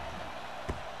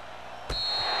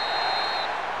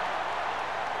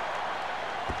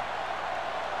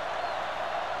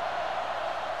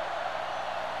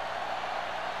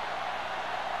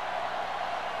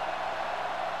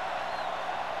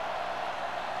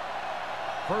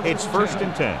 It's first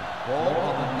and 10. Ball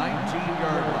on the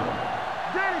 19-yard line.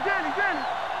 Danny.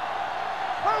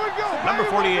 Here we go. Number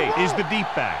 48 is the deep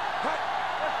back.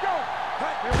 Let's go.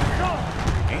 Here we go.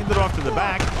 Hand it off to the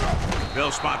back.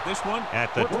 They'll spot this one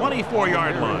at the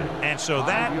 24-yard line. And so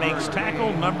that makes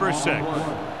tackle number 6.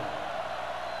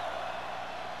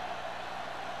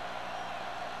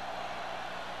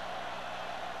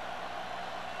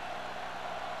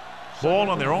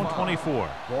 Ball on their own 24.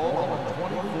 Ball on the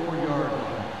 24-yard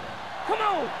line. Come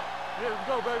on. Yeah, let's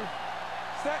go, baby.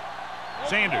 Set.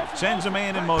 Sanders sends a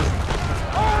man in motion.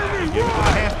 Give it to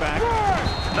the halfback.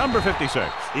 Number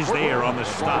 56 is there on the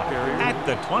stop at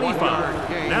the 25.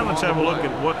 Now let's have a look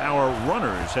at what our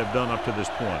runners have done up to this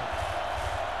point.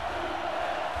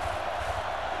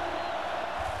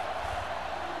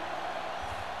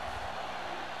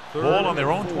 Ball on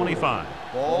their own 25.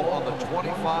 Ball on the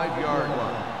 25-yard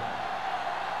line.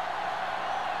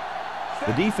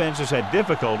 The defense has had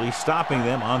difficulty stopping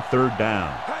them on third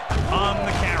down. On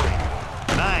the carry.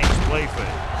 Nice play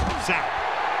fake. Sack.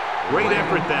 Great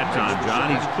effort that time,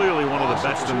 John. He's clearly one of the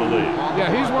best in the league.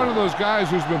 Yeah, he's one of those guys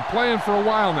who's been playing for a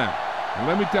while now. And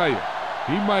let me tell you,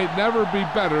 he might never be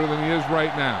better than he is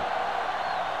right now.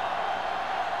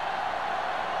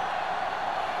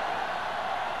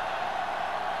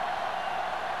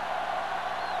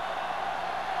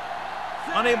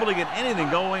 Unable to get anything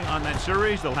going on that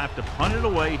series, they'll have to punt it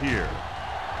away here.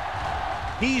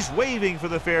 He's waving for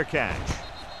the fair catch.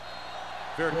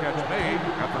 Fair catch made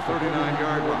at the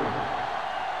 39-yard line.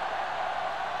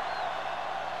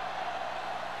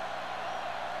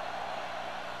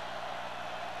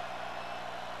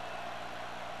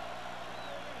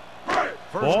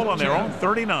 Ball on their own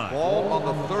 39. Ball on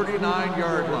the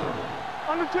 39-yard line.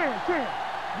 Under 10, 10.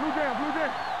 Blue down.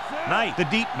 Knight, the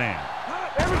deep man.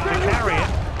 Everything To you carry got.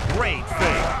 it. Great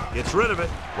fake. Gets rid of it.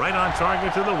 Right on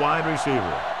target to the wide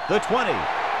receiver. The 20.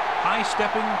 High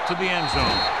stepping to the end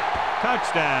zone.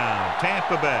 Touchdown,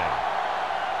 Tampa Bay.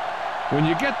 When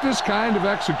you get this kind of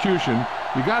execution,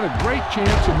 you got a great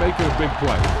chance of making a big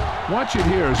play. Watch it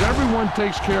here as everyone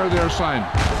takes care of their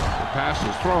assignment. The pass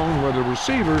is thrown where the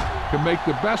receiver can make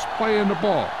the best play in the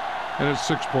ball, and it's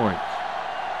 6 points.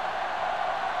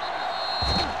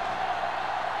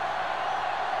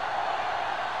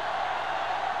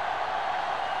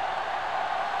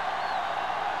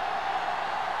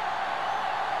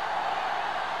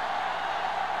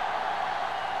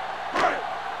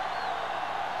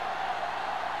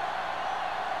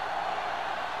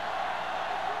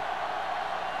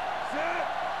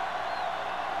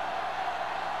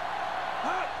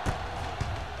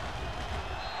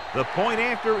 The point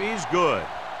after is good.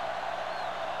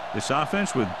 This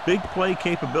offense with big play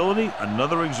capability,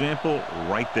 another example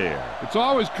right there. It's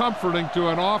always comforting to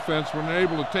an offense when they're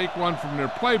able to take one from their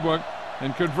playbook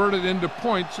and convert it into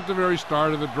points at the very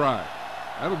start of the drive.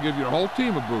 That'll give your whole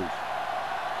team a boost.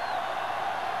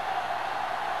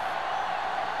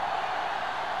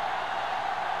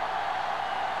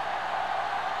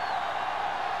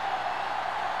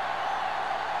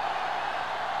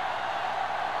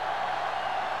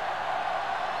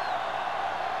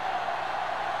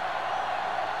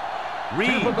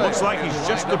 Reed looks like he's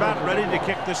just about ready to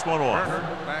kick this one off.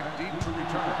 Back deep to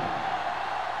return.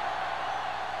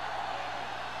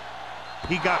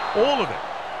 He got all of it.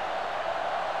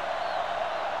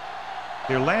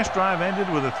 Their last drive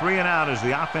ended with a 3-and-out as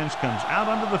the offense comes out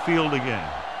onto the field again.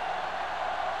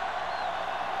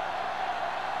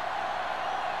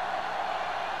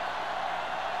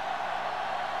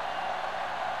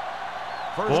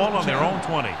 Ball on their own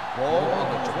 20. Ball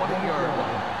on the 20-yard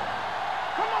line.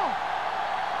 Come on.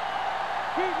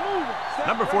 Keep moving.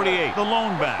 Number 48, the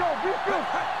lone Go, back. be good.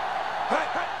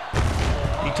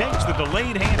 He takes the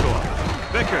delayed handoff.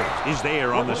 Vickers is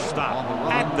there on the stop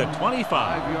at the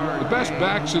 25. The best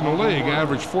backs in the league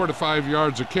average 4 to 5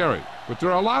 yards a carry, but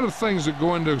there are a lot of things that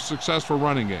go into a successful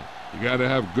running game. You got to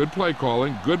have good play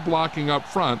calling, good blocking up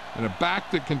front, and a back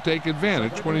that can take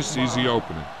advantage when he sees the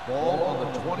opening. Ball on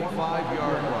the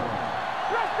 25-yard line.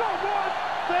 Let's go, boys.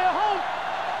 Stay at home.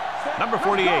 Number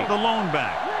 48, the lone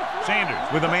back.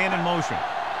 Sanders with a man in motion.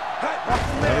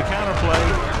 And the counter play.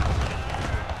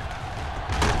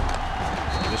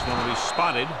 This one will be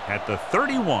spotted at the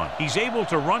 31. He's able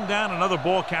to run down another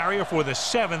ball carrier for the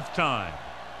 7th time.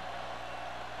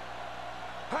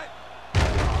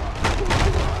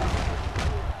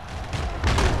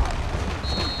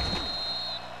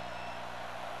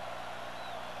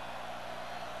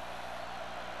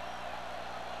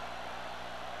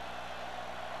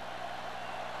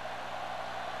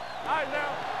 All right,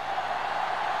 now.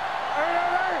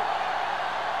 Hey.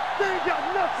 They ain't got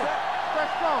nothing.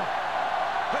 Let's go.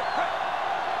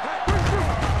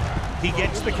 He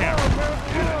gets the count.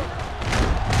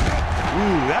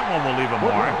 Ooh, that one will leave a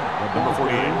mark. Number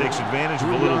 48 takes advantage of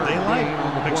a little daylight,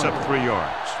 picks up 3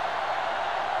 yards.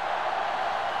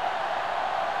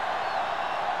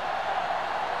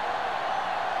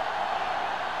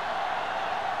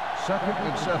 Second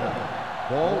and 7.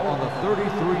 Ball on the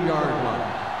 33-yard line.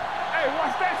 Hey,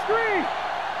 watch that screen.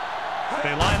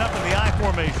 They line up in the I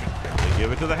formation. They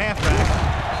give it to the halfback.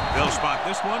 They'll spot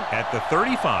this one at the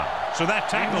 35. So that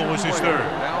tackle was his 3rd.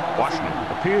 Washington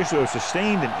appears to have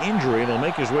sustained an injury and will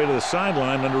make his way to the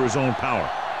sideline under his own power.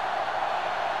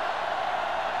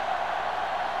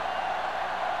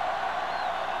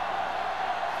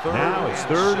 Now it's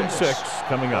 3rd and 6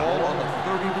 coming up. Ball on the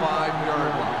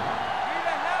 35-yard line.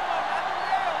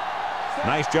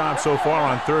 Nice job so far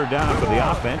on 3rd down for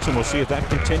the offense, and we'll see if that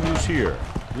continues here.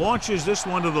 Launches this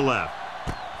one to the left.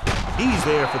 He's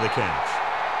there for the catch.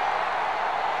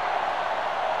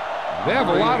 They have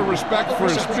a lot of respect for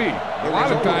his speed. A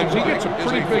lot of times he gets a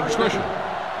pretty big cushion.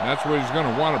 And that's where he's going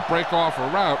to want to break off a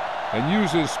route and use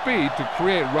his speed to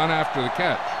create run after the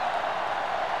catch.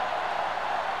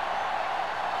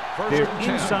 They're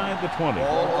inside the 20.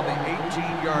 Ball on the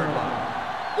 18-yard line.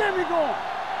 There we go.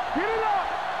 Get it up.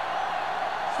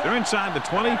 They're inside the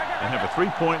 20 and have a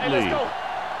 3-point lead.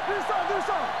 Do something.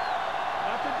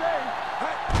 Not today.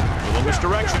 Little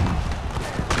misdirection.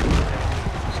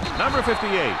 Number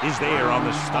 58 is there on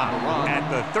the stop at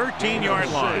the 13-yard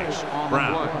line.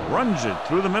 Brown runs it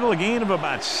through the middle, a gain of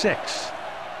about 6.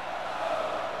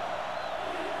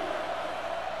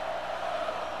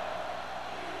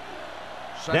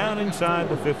 Down inside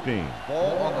the 15.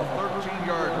 Ball on the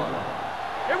 13-yard line.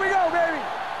 Here we go, baby.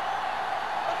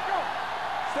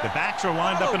 The backs are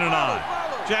lined up in an I.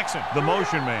 Jackson, the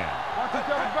motion man. Watch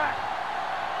each other back.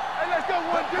 Hey, let's go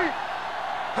one deep.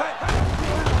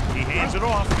 He hands it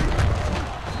off.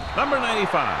 Number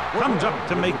 95 comes up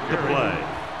to make the play.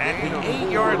 At the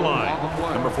 8-yard line,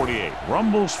 number 48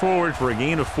 rumbles forward for a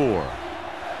gain of 4.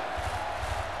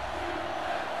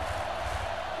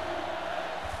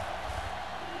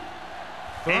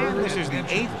 And this is the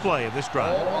 8th play of this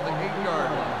drive. Ball on the 8-yard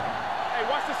line. Hey,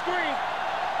 watch the screen.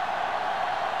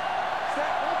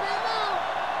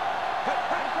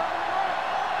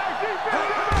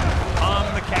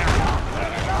 On the carry.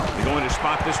 They're going to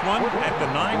spot this one at the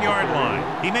 9-yard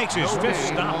line. He makes his 5th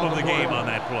stop of the game on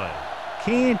that play.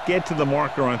 Can't get to the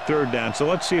marker on 3rd down, so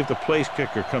let's see if the place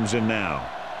kicker comes in now.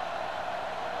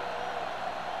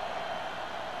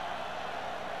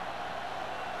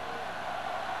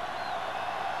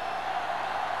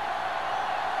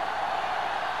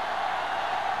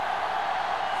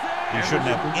 He shouldn't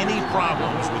have any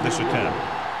problems with this attempt.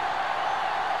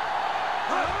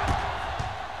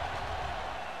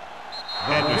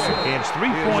 Anderson adds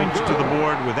 3 points to the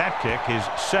board with that kick, his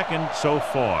 2nd so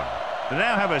far. They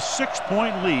now have a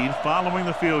 6-point lead following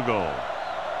the field goal.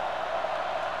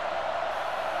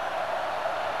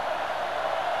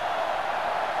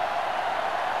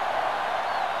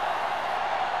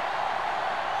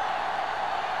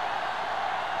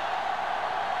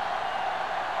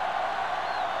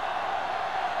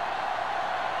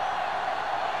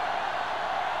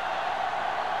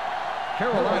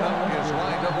 Carolina is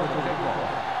lined up with the kickoff.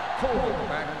 Cole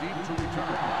back deep to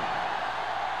return.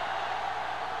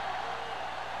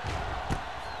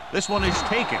 This one is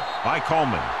taken by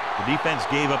Coleman. The defense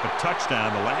gave up a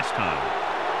touchdown the last time.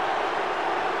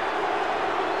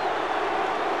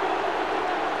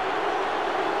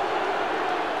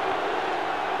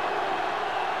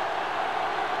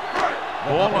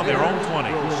 Ball on their own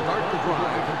 20. Will start the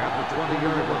drive at the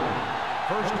 20-yard line.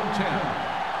 1st and 10.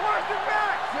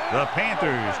 The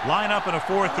Panthers line up in a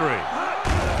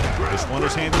 4-3. This one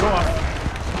is handed off.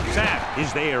 Sack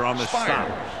is there on the stop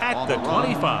at the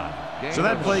 25. So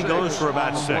that play goes for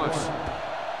about 6.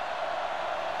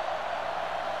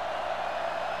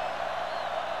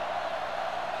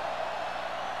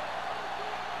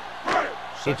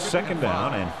 It's 2nd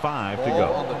down and 5 to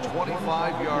go. On the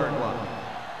 25-yard line.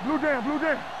 Blue jam, blue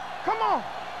jam. Come on.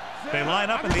 They line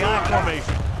up in the I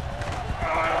formation.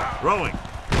 Throwing.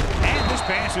 And this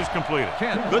pass is completed.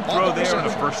 Good throw there and a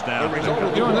 1st down.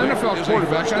 You know, an NFL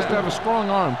quarterback has to have a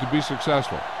strong arm to be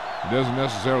successful. He doesn't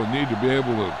necessarily need to be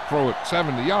able to throw it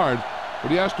 70 yards,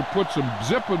 but he has to put some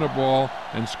zip in the ball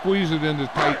and squeeze it into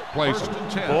tight places.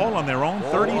 Ball on their own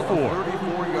 34.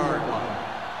 34-yard line.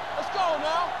 Let's go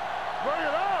now. Bring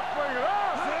it up, bring it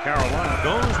up. Carolina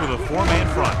goes with a 4-man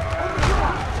front.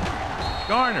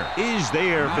 Garner is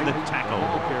there for the tackle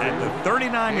at the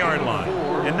 39-yard line.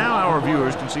 And now our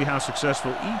viewers can see how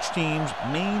successful each team's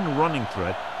main running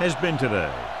threat has been today.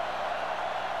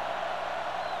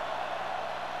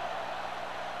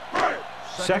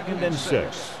 Second and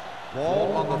 6.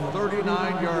 Ball on the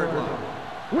 39-yard line.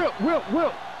 Wilt.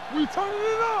 We turning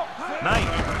it up. Knight,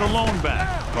 the lone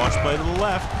back. Cross play to the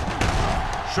left.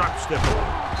 Sharp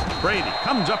stiffer. Brady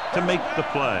comes up to make the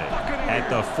play at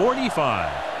the 45.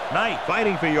 Knight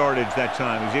fighting for yardage that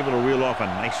time. He's able to reel off a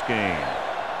nice gain.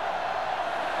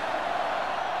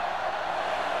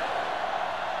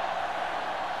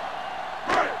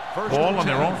 Ball on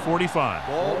their own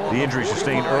 45. The injury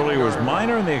sustained earlier was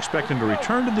minor, and they expect him to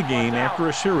return to the game after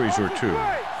a series or 2.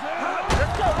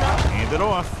 Hand it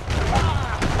off.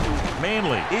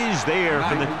 Manley is there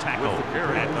for the tackle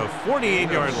at the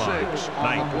 48-yard line.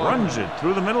 Knight runs it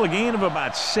through the middle, a gain of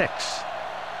about 6.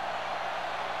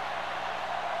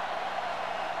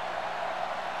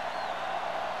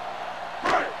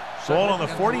 Ball on the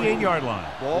 48-yard line.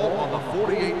 Ball on the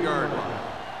 48-yard line.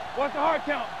 What's the hard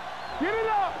count? Get it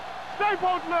up. Stay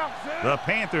both left. The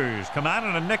Panthers come out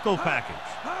in a nickel package.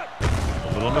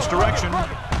 A little misdirection.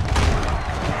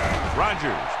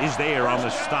 Rogers is there on the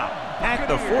stop at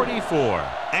the 44.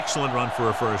 Excellent run for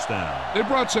a 1st down. They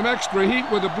brought some extra heat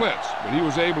with the blitz, but he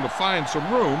was able to find some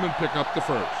room and pick up the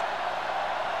 1st.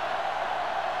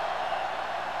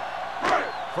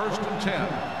 1st and 10.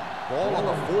 Ball on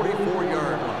the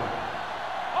 44-yard line.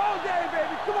 All day,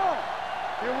 baby. Come on.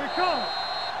 Here we come.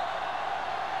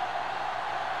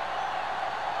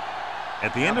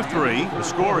 At the end of 3, the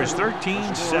score is 13-7.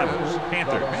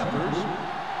 Panthers.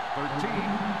 13.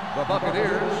 The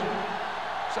Buccaneers.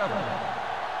 7.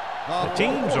 The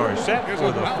teams are set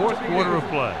for the 4th quarter of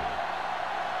play.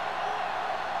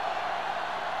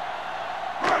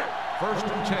 1st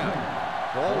and 10.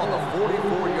 Ball on the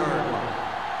 44-yard line.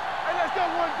 Hey, let's go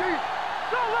one deep.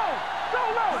 Go low. Go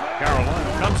low.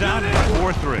 Carolina comes out in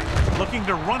 4-3. Looking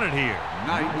to run it here.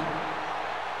 Knight.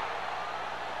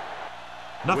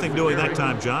 Nothing doing that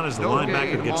time, John, as the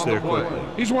linebacker gets there quickly.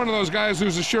 He's one of those guys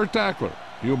who's a sure tackler.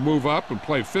 He'll move up and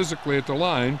play physically at the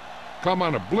line, come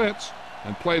on a blitz,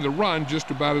 and play the run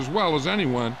just about as well as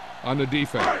anyone on the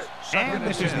defense. And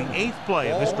this is the 8th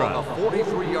play of this drive. On the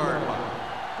 43-yard line.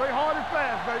 Play hard and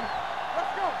fast, baby.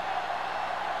 Let's go.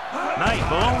 Knight,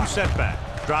 blown setback.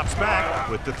 Drops back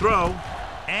with the throw,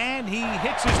 and he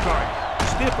hits his target.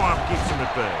 Stiff arm keeps him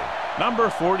at bay. Number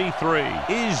 43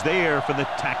 is there for the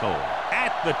tackle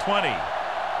at the 20.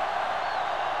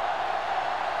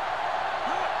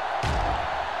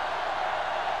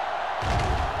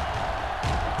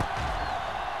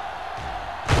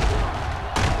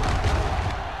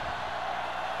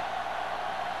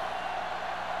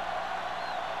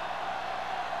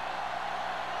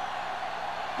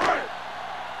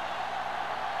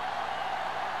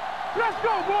 Let's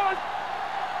go, boys.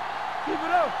 Keep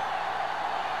it up.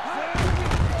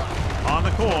 On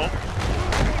the call,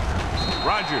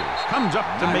 Rogers comes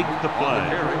up to make the play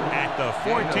at the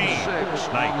 14.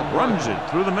 Knight runs it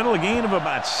through the middle, a gain of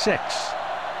about 6.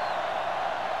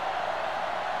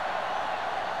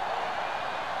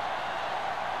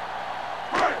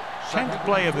 Tenth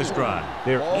play of this drive.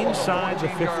 They're inside the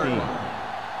 15.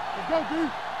 Let's go, D.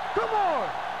 Come on.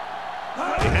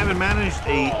 They haven't managed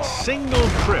a single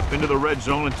trip into the red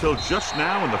zone until just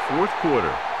now in the 4th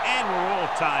quarter. And we're all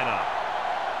tied up.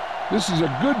 This is a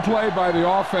good play by the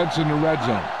offense in the red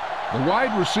zone. The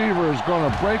wide receiver is going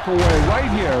to break away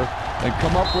right here and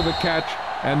come up with a catch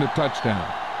and the touchdown.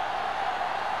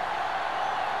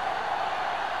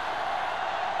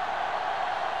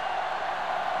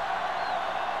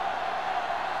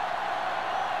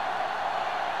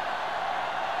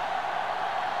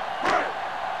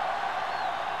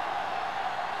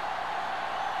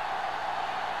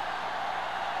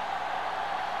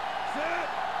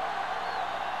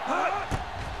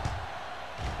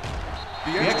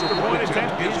 The extra point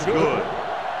attempt is good.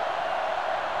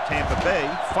 Tampa Bay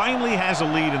finally has a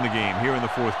lead in the game here in the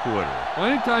 4th quarter. Well,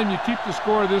 anytime you keep the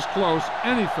score this close,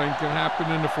 anything can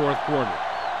happen in the 4th quarter.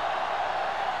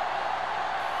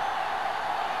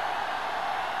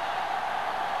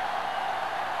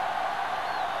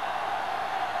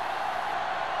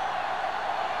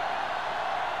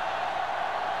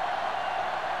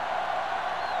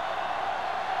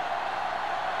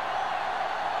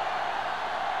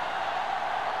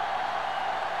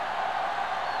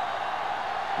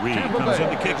 Reed comes in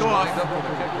to kick off.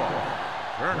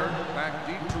 Turner back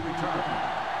deep to return.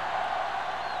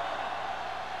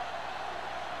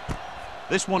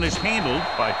 This one is handled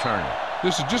by Turner.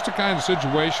 This is just the kind of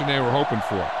situation they were hoping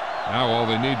for. Now all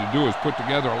they need to do is put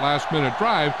together a last-minute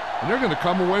drive, and they're going to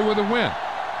come away with a win.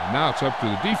 And now it's up to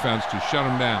the defense to shut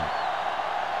them down.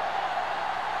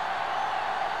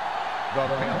 The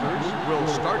Panthers will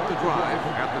start the drive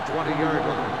at the 20-yard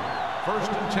line. 1st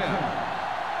and 10.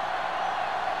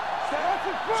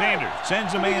 Sanders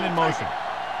sends a man in motion.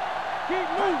 Keep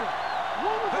moving.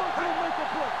 One of us will make a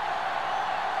play.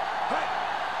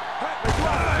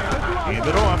 Hand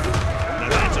it off. Now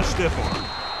that's a stiff arm.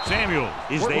 Samuel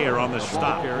is there on the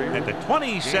stop at the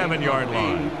 27-yard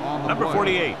line. Number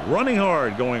 48 running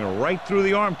hard, going right through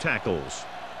the arm tackles.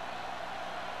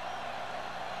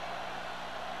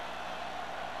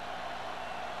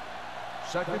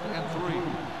 Second and 3.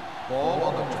 Ball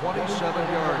on the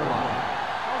 27-yard line.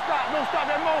 Don't stop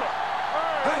that motor.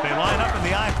 They line up in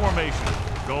the I formation.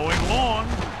 Going long.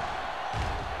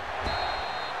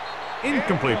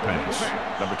 Incomplete pass.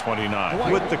 Number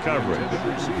 29 with the coverage.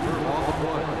 Receiver on the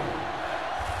play.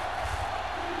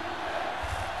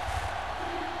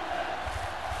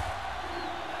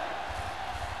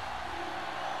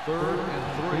 Third and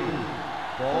 3.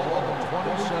 Ball on the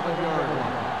 27-yard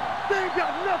line. They ain't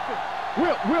got nothing.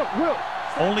 Will.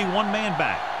 Only one man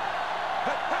back.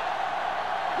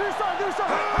 Hands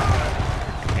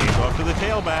off to the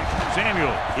tailback.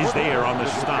 Samuel is there on the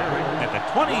stop at the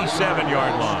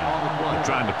 27-yard line. They're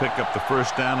trying to pick up the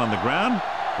first down on the ground,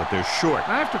 but they're short.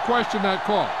 I have to question that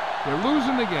call. They're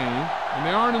losing the game, and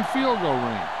they aren't in field goal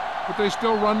range, but they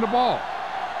still run the ball.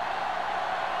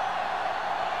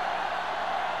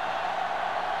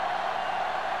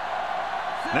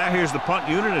 Now here's the punt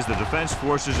unit as the defense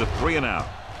forces a 3-and-out.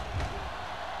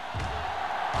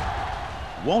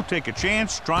 Won't take a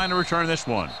chance trying to return this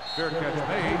one. Fair catch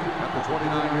made at the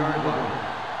 29-yard line.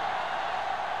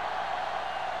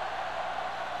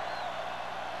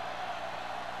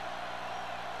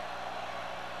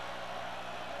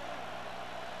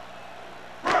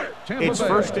 Tampa It's Bay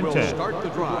first and will 10. start the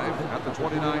drive at the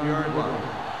 29-yard line.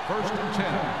 First and 10.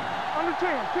 Under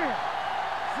 10, 10.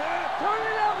 Turn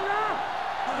it up now.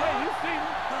 Yeah, you see me.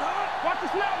 Watch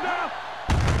the snap now.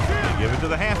 They give it to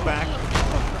the halfback.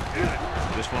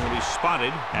 This one will be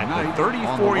spotted at the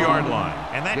 34-yard line.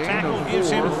 And that tackle gives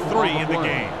him 3 in the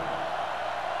game.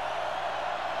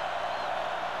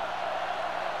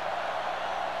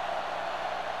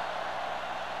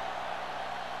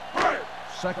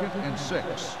 Second and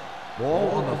 6.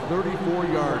 Ball on the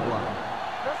 34-yard line.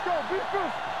 Let's go,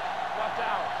 defense. Watch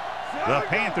out. The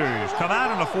Panthers come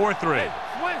out on a 4-3.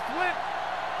 Switch.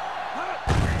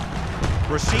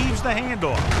 Receives the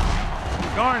handoff.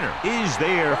 Garner is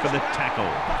there for the tackle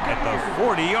at the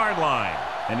 40-yard line.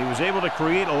 And he was able to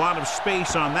create a lot of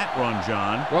space on that run,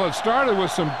 John. Well, it started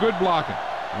with some good blocking.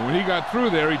 And when he got through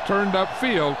there, he turned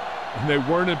upfield, and they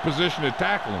weren't in position to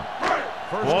tackle him.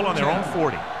 Ball on their own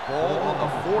 40. Ball on the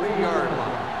 40-yard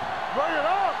line. Bring it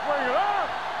up, bring it up.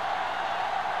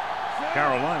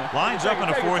 Carolina lines up in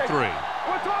a 4-3. We're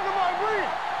talking about bring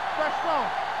it. That's strong.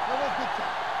 Let's get you.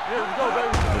 Here we go,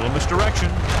 baby. Little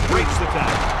misdirection. Breaks the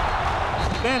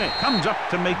tackle. Bennett comes up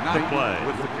to make the play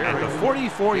at the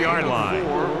 44-yard line.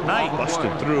 Knight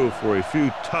busted through for a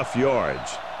few tough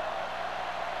yards.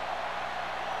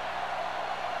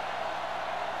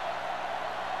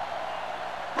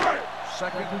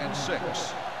 Second and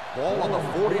 6. Ball on the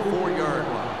 44-yard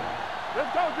line.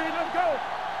 Let's go, D. Let's go.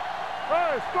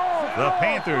 Hey, score. The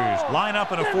Panthers line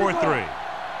up in a 4-3.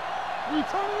 We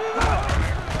turning it up.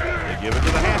 They give it to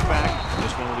the halfback.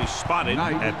 This one will be spotted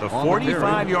at the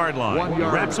 45-yard line. He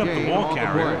wraps up the ball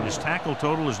carrier, and his tackle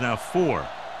total is now 4.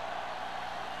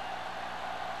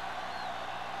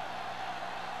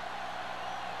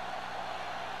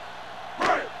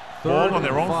 Ball on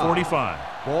their own 45.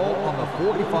 Ball on the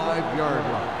 45-yard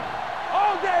line.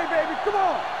 All day, baby. Come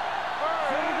on.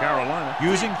 Carolina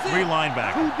using 3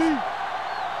 linebackers. Too deep.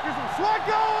 Get some slack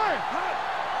going.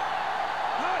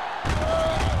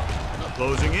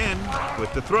 Closing in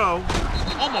with the throw.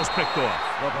 Almost picked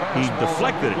off. He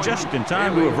deflected it just in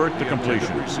time to avert the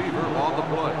completion. Receiver on the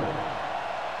play.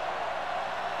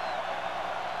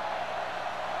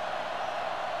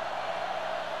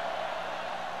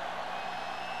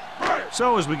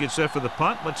 So as we get set for the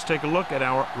punt, let's take a look at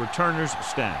our returners'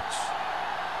 stats.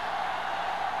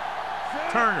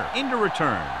 Turner into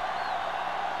return.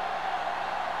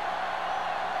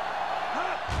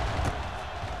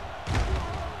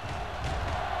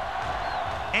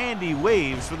 Andy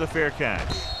waves for the fair catch.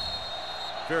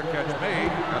 Fair catch made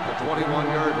at the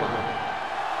 21-yard line.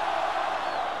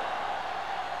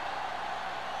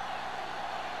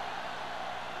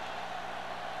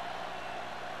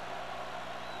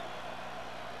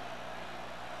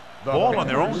 The Ball on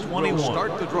their own Panthers 21. will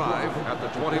start the drive at the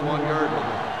 21-yard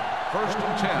line. First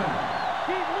and 10.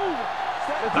 Keep moving.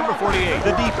 Number 48,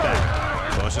 the deep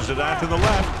back. Tosses it out to the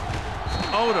left.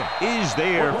 Odom is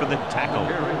there for the tackle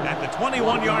at the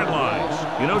 21-yard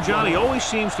line. You know, John, he always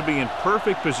seems to be in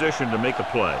perfect position to make a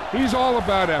play. He's all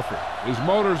about effort. His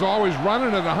motor's always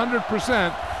running at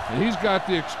 100%, and he's got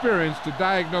the experience to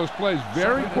diagnose plays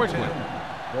very quickly.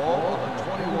 Ball on the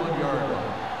 21-yard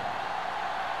line.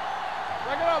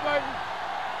 Back it up, baby.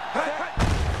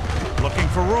 Looking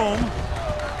for room.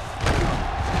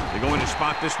 They're going to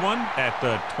spot this one at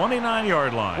the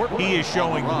 29-yard line. He is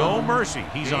showing no mercy.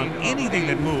 He's on anything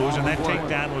that moves, and that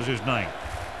takedown was his 9th.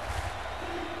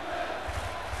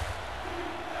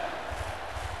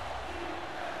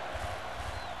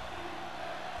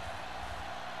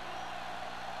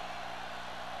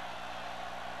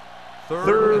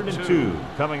 Third and 2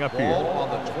 coming up Ball here. on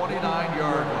the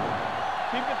 29-yard line.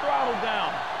 Keep the throttle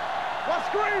down. What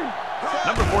screen?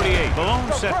 Number 48, the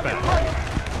lone setback.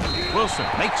 Wilson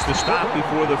makes the stop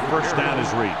before the first down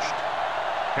is reached.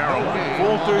 Carolina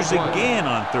falters again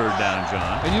on 3rd down,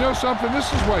 John. And you know something? This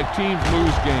is why teams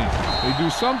lose games. They do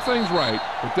some things right,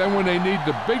 but then when they need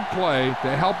the big play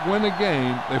to help win a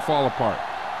game, they fall apart.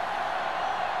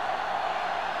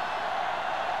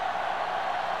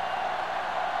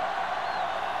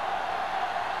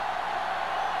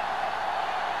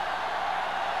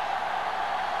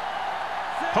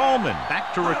 Coleman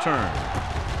back to return.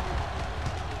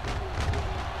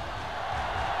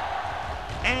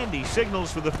 Andy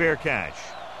signals for the fair catch.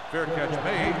 Fair catch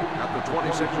made at the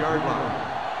 26-yard line.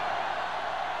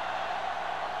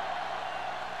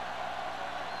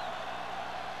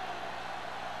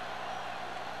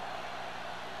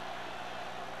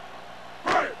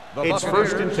 The It's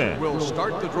Buccaneers 1st and 10. will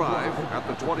start the drive at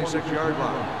the 26-yard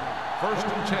line. 1st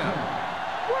and 10.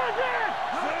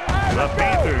 The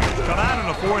Panthers come out in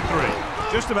a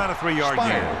 4-3. Just about a 3-yard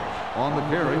gain. On the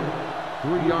carry,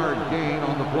 3-yard gain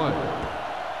on the play.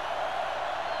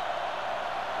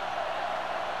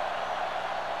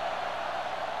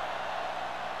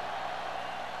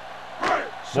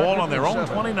 Ball on their own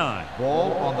 29.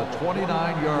 Ball on the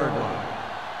 29-yard line.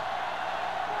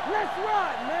 Let's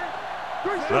run, man.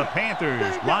 The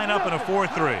Panthers line up in a 4-3.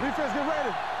 Defense, get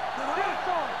ready.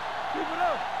 Keep it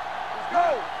up. Let's go.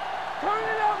 Turn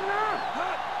it up now.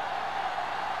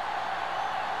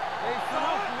 Hey,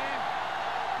 soft, man.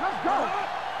 Let's go.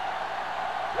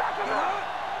 Back him up.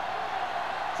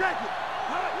 Check it.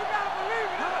 You gotta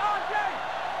believe it. It's all day.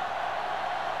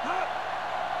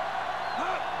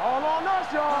 All on us,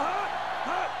 y'all.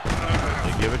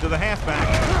 They give it to the halfback.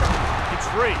 It's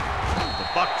free. The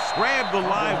Bucs grab the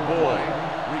live ball.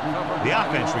 The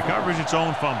offense recovers its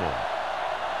own fumble.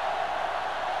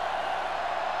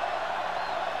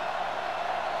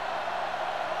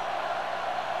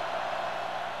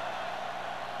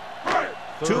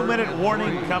 Two-minute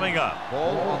warning coming up.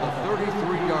 Ball on the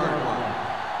 33-yard line.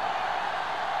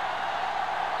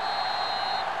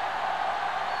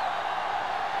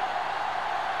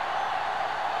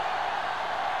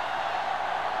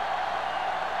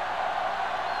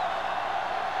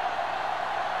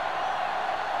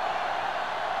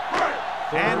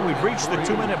 And we've reached the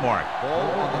 2-minute mark.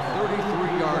 Ball on the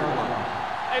 33-yard line.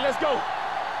 Hey, let's go.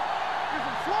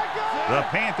 The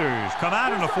Panthers come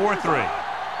out in a 4-3.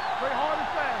 Play hard and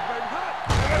fast, baby.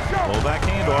 Let's go. Fullback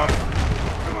handoff.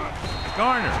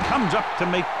 Garner comes up to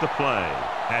make the play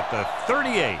at the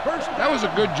 38. That was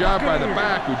a good job by the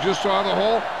back who just saw the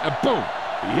hole, and boom,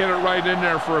 he hit it right in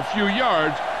there for a few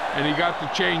yards, and he got the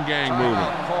chain gang moving.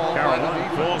 Carolina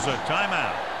pulls a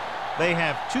timeout. They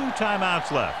have 2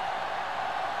 timeouts left.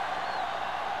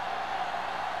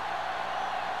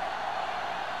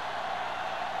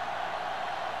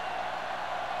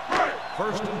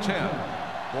 First and 10.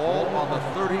 Ball on the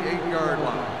 38-yard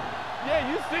line.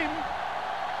 Yeah, you see me.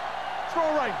 Throw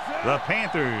right. The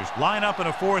Panthers line up in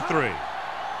a 4-3. Here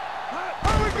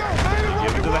we go, baby.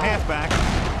 Give it to the halfback.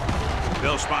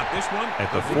 They'll spot this one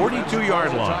at the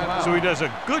 42-yard line. So he does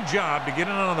a good job to get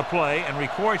in on the play and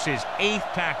records his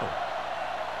 8th tackle.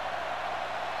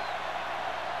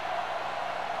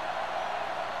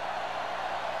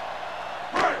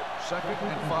 Second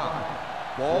and 5.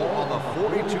 Ball on the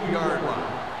 42-yard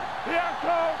line. Here I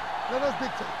come. Let us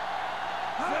dictate.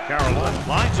 Carolina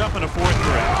lines up in a 4-3.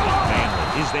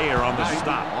 Manley is there on the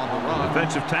stop.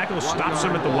 Defensive tackle stops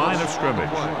him at the line of scrimmage.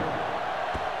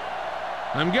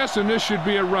 I'm guessing this should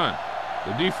be a run.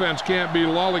 The defense can't be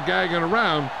lollygagging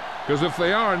around, because if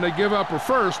they are and they give up a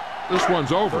first, this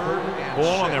one's over.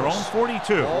 Ball on their own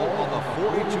 42. Ball on the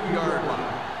 42-yard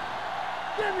line.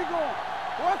 Get me going.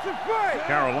 What's the play?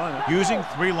 Carolina using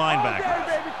 3 linebackers.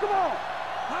 Okay, baby, come on.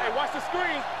 Hey, watch the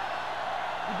screen.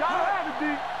 You gotta have it, D.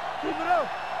 Keep it up.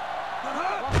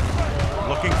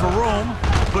 Looking for room,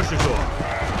 pushes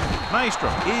off. Maestro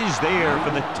is there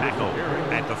for the tackle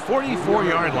at the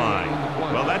 44-yard line.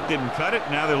 Well, that didn't cut it.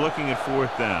 Now they're looking at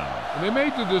 4th down. And they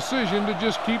made the decision to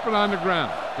just keep it on the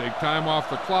ground. Take time off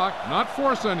the clock, not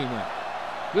force anything.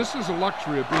 This is a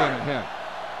luxury of being ahead.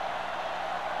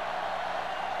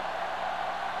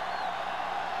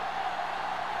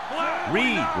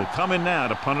 Reed will come in now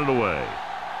to punt it away.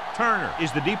 Turner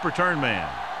is the deep return man.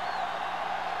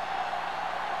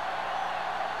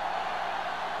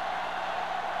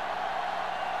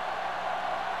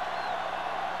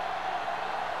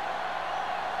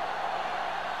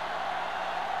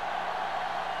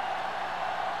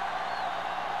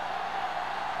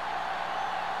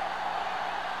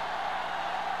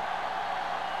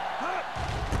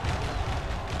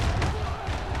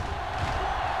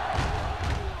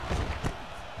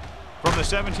 From the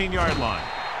 17-yard line.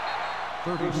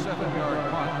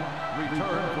 37-yard punt. Return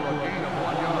for a gain of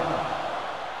 1 yard.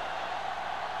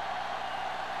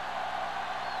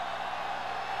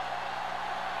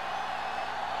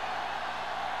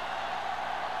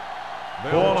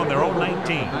 Ball on their own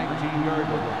 19. 19-yard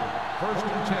line. First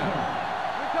and 10.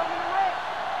 We're coming to work.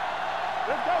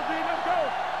 Let's go, D. Let's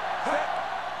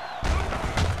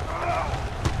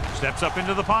go. Steps up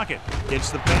into the pocket. Gets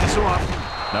the pass off.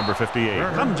 Number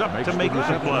 58 comes up to make the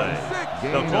play.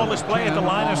 They'll call this play at the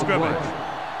line of scrimmage.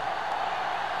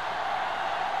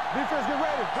 Defense, get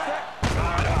ready.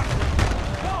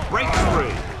 Breaks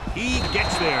free. He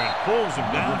gets there and pulls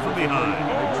him down from behind.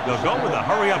 They'll go with a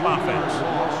hurry-up offense.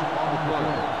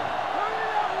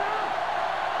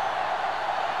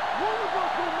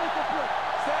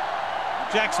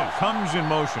 Jackson comes in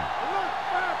motion.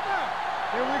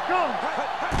 Here we come.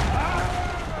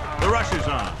 The rush is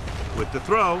on. With the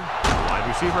throw, wide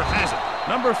receiver has it.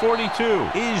 Number 42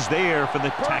 is there for the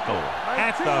tackle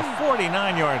at the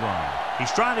 49-yard line.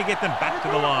 He's trying to get them back to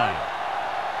the line.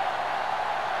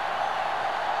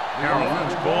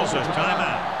 Carolina calls a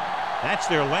timeout. That's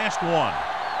their last one.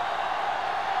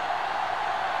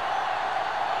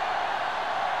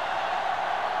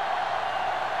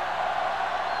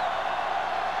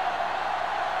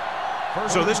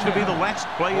 So this could be the last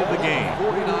play of the game.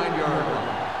 49-yard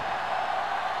line.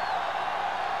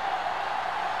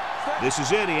 This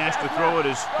is it. He has to throw it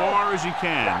as far as he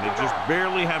can. They just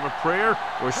barely have a prayer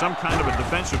or some kind of a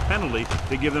defensive penalty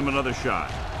to give them another shot.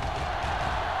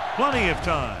 Plenty of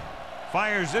time.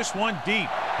 Fires this one deep.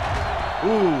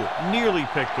 Ooh, nearly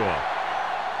picked off.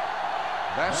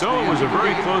 So it was a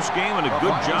very close game and a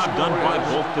good job done by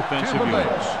both defensive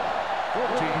units.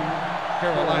 14,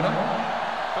 Carolina,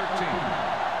 13.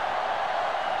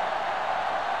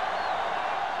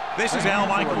 This is Al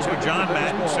Michaels with John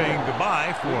Madden saying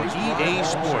goodbye for EA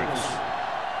Sports.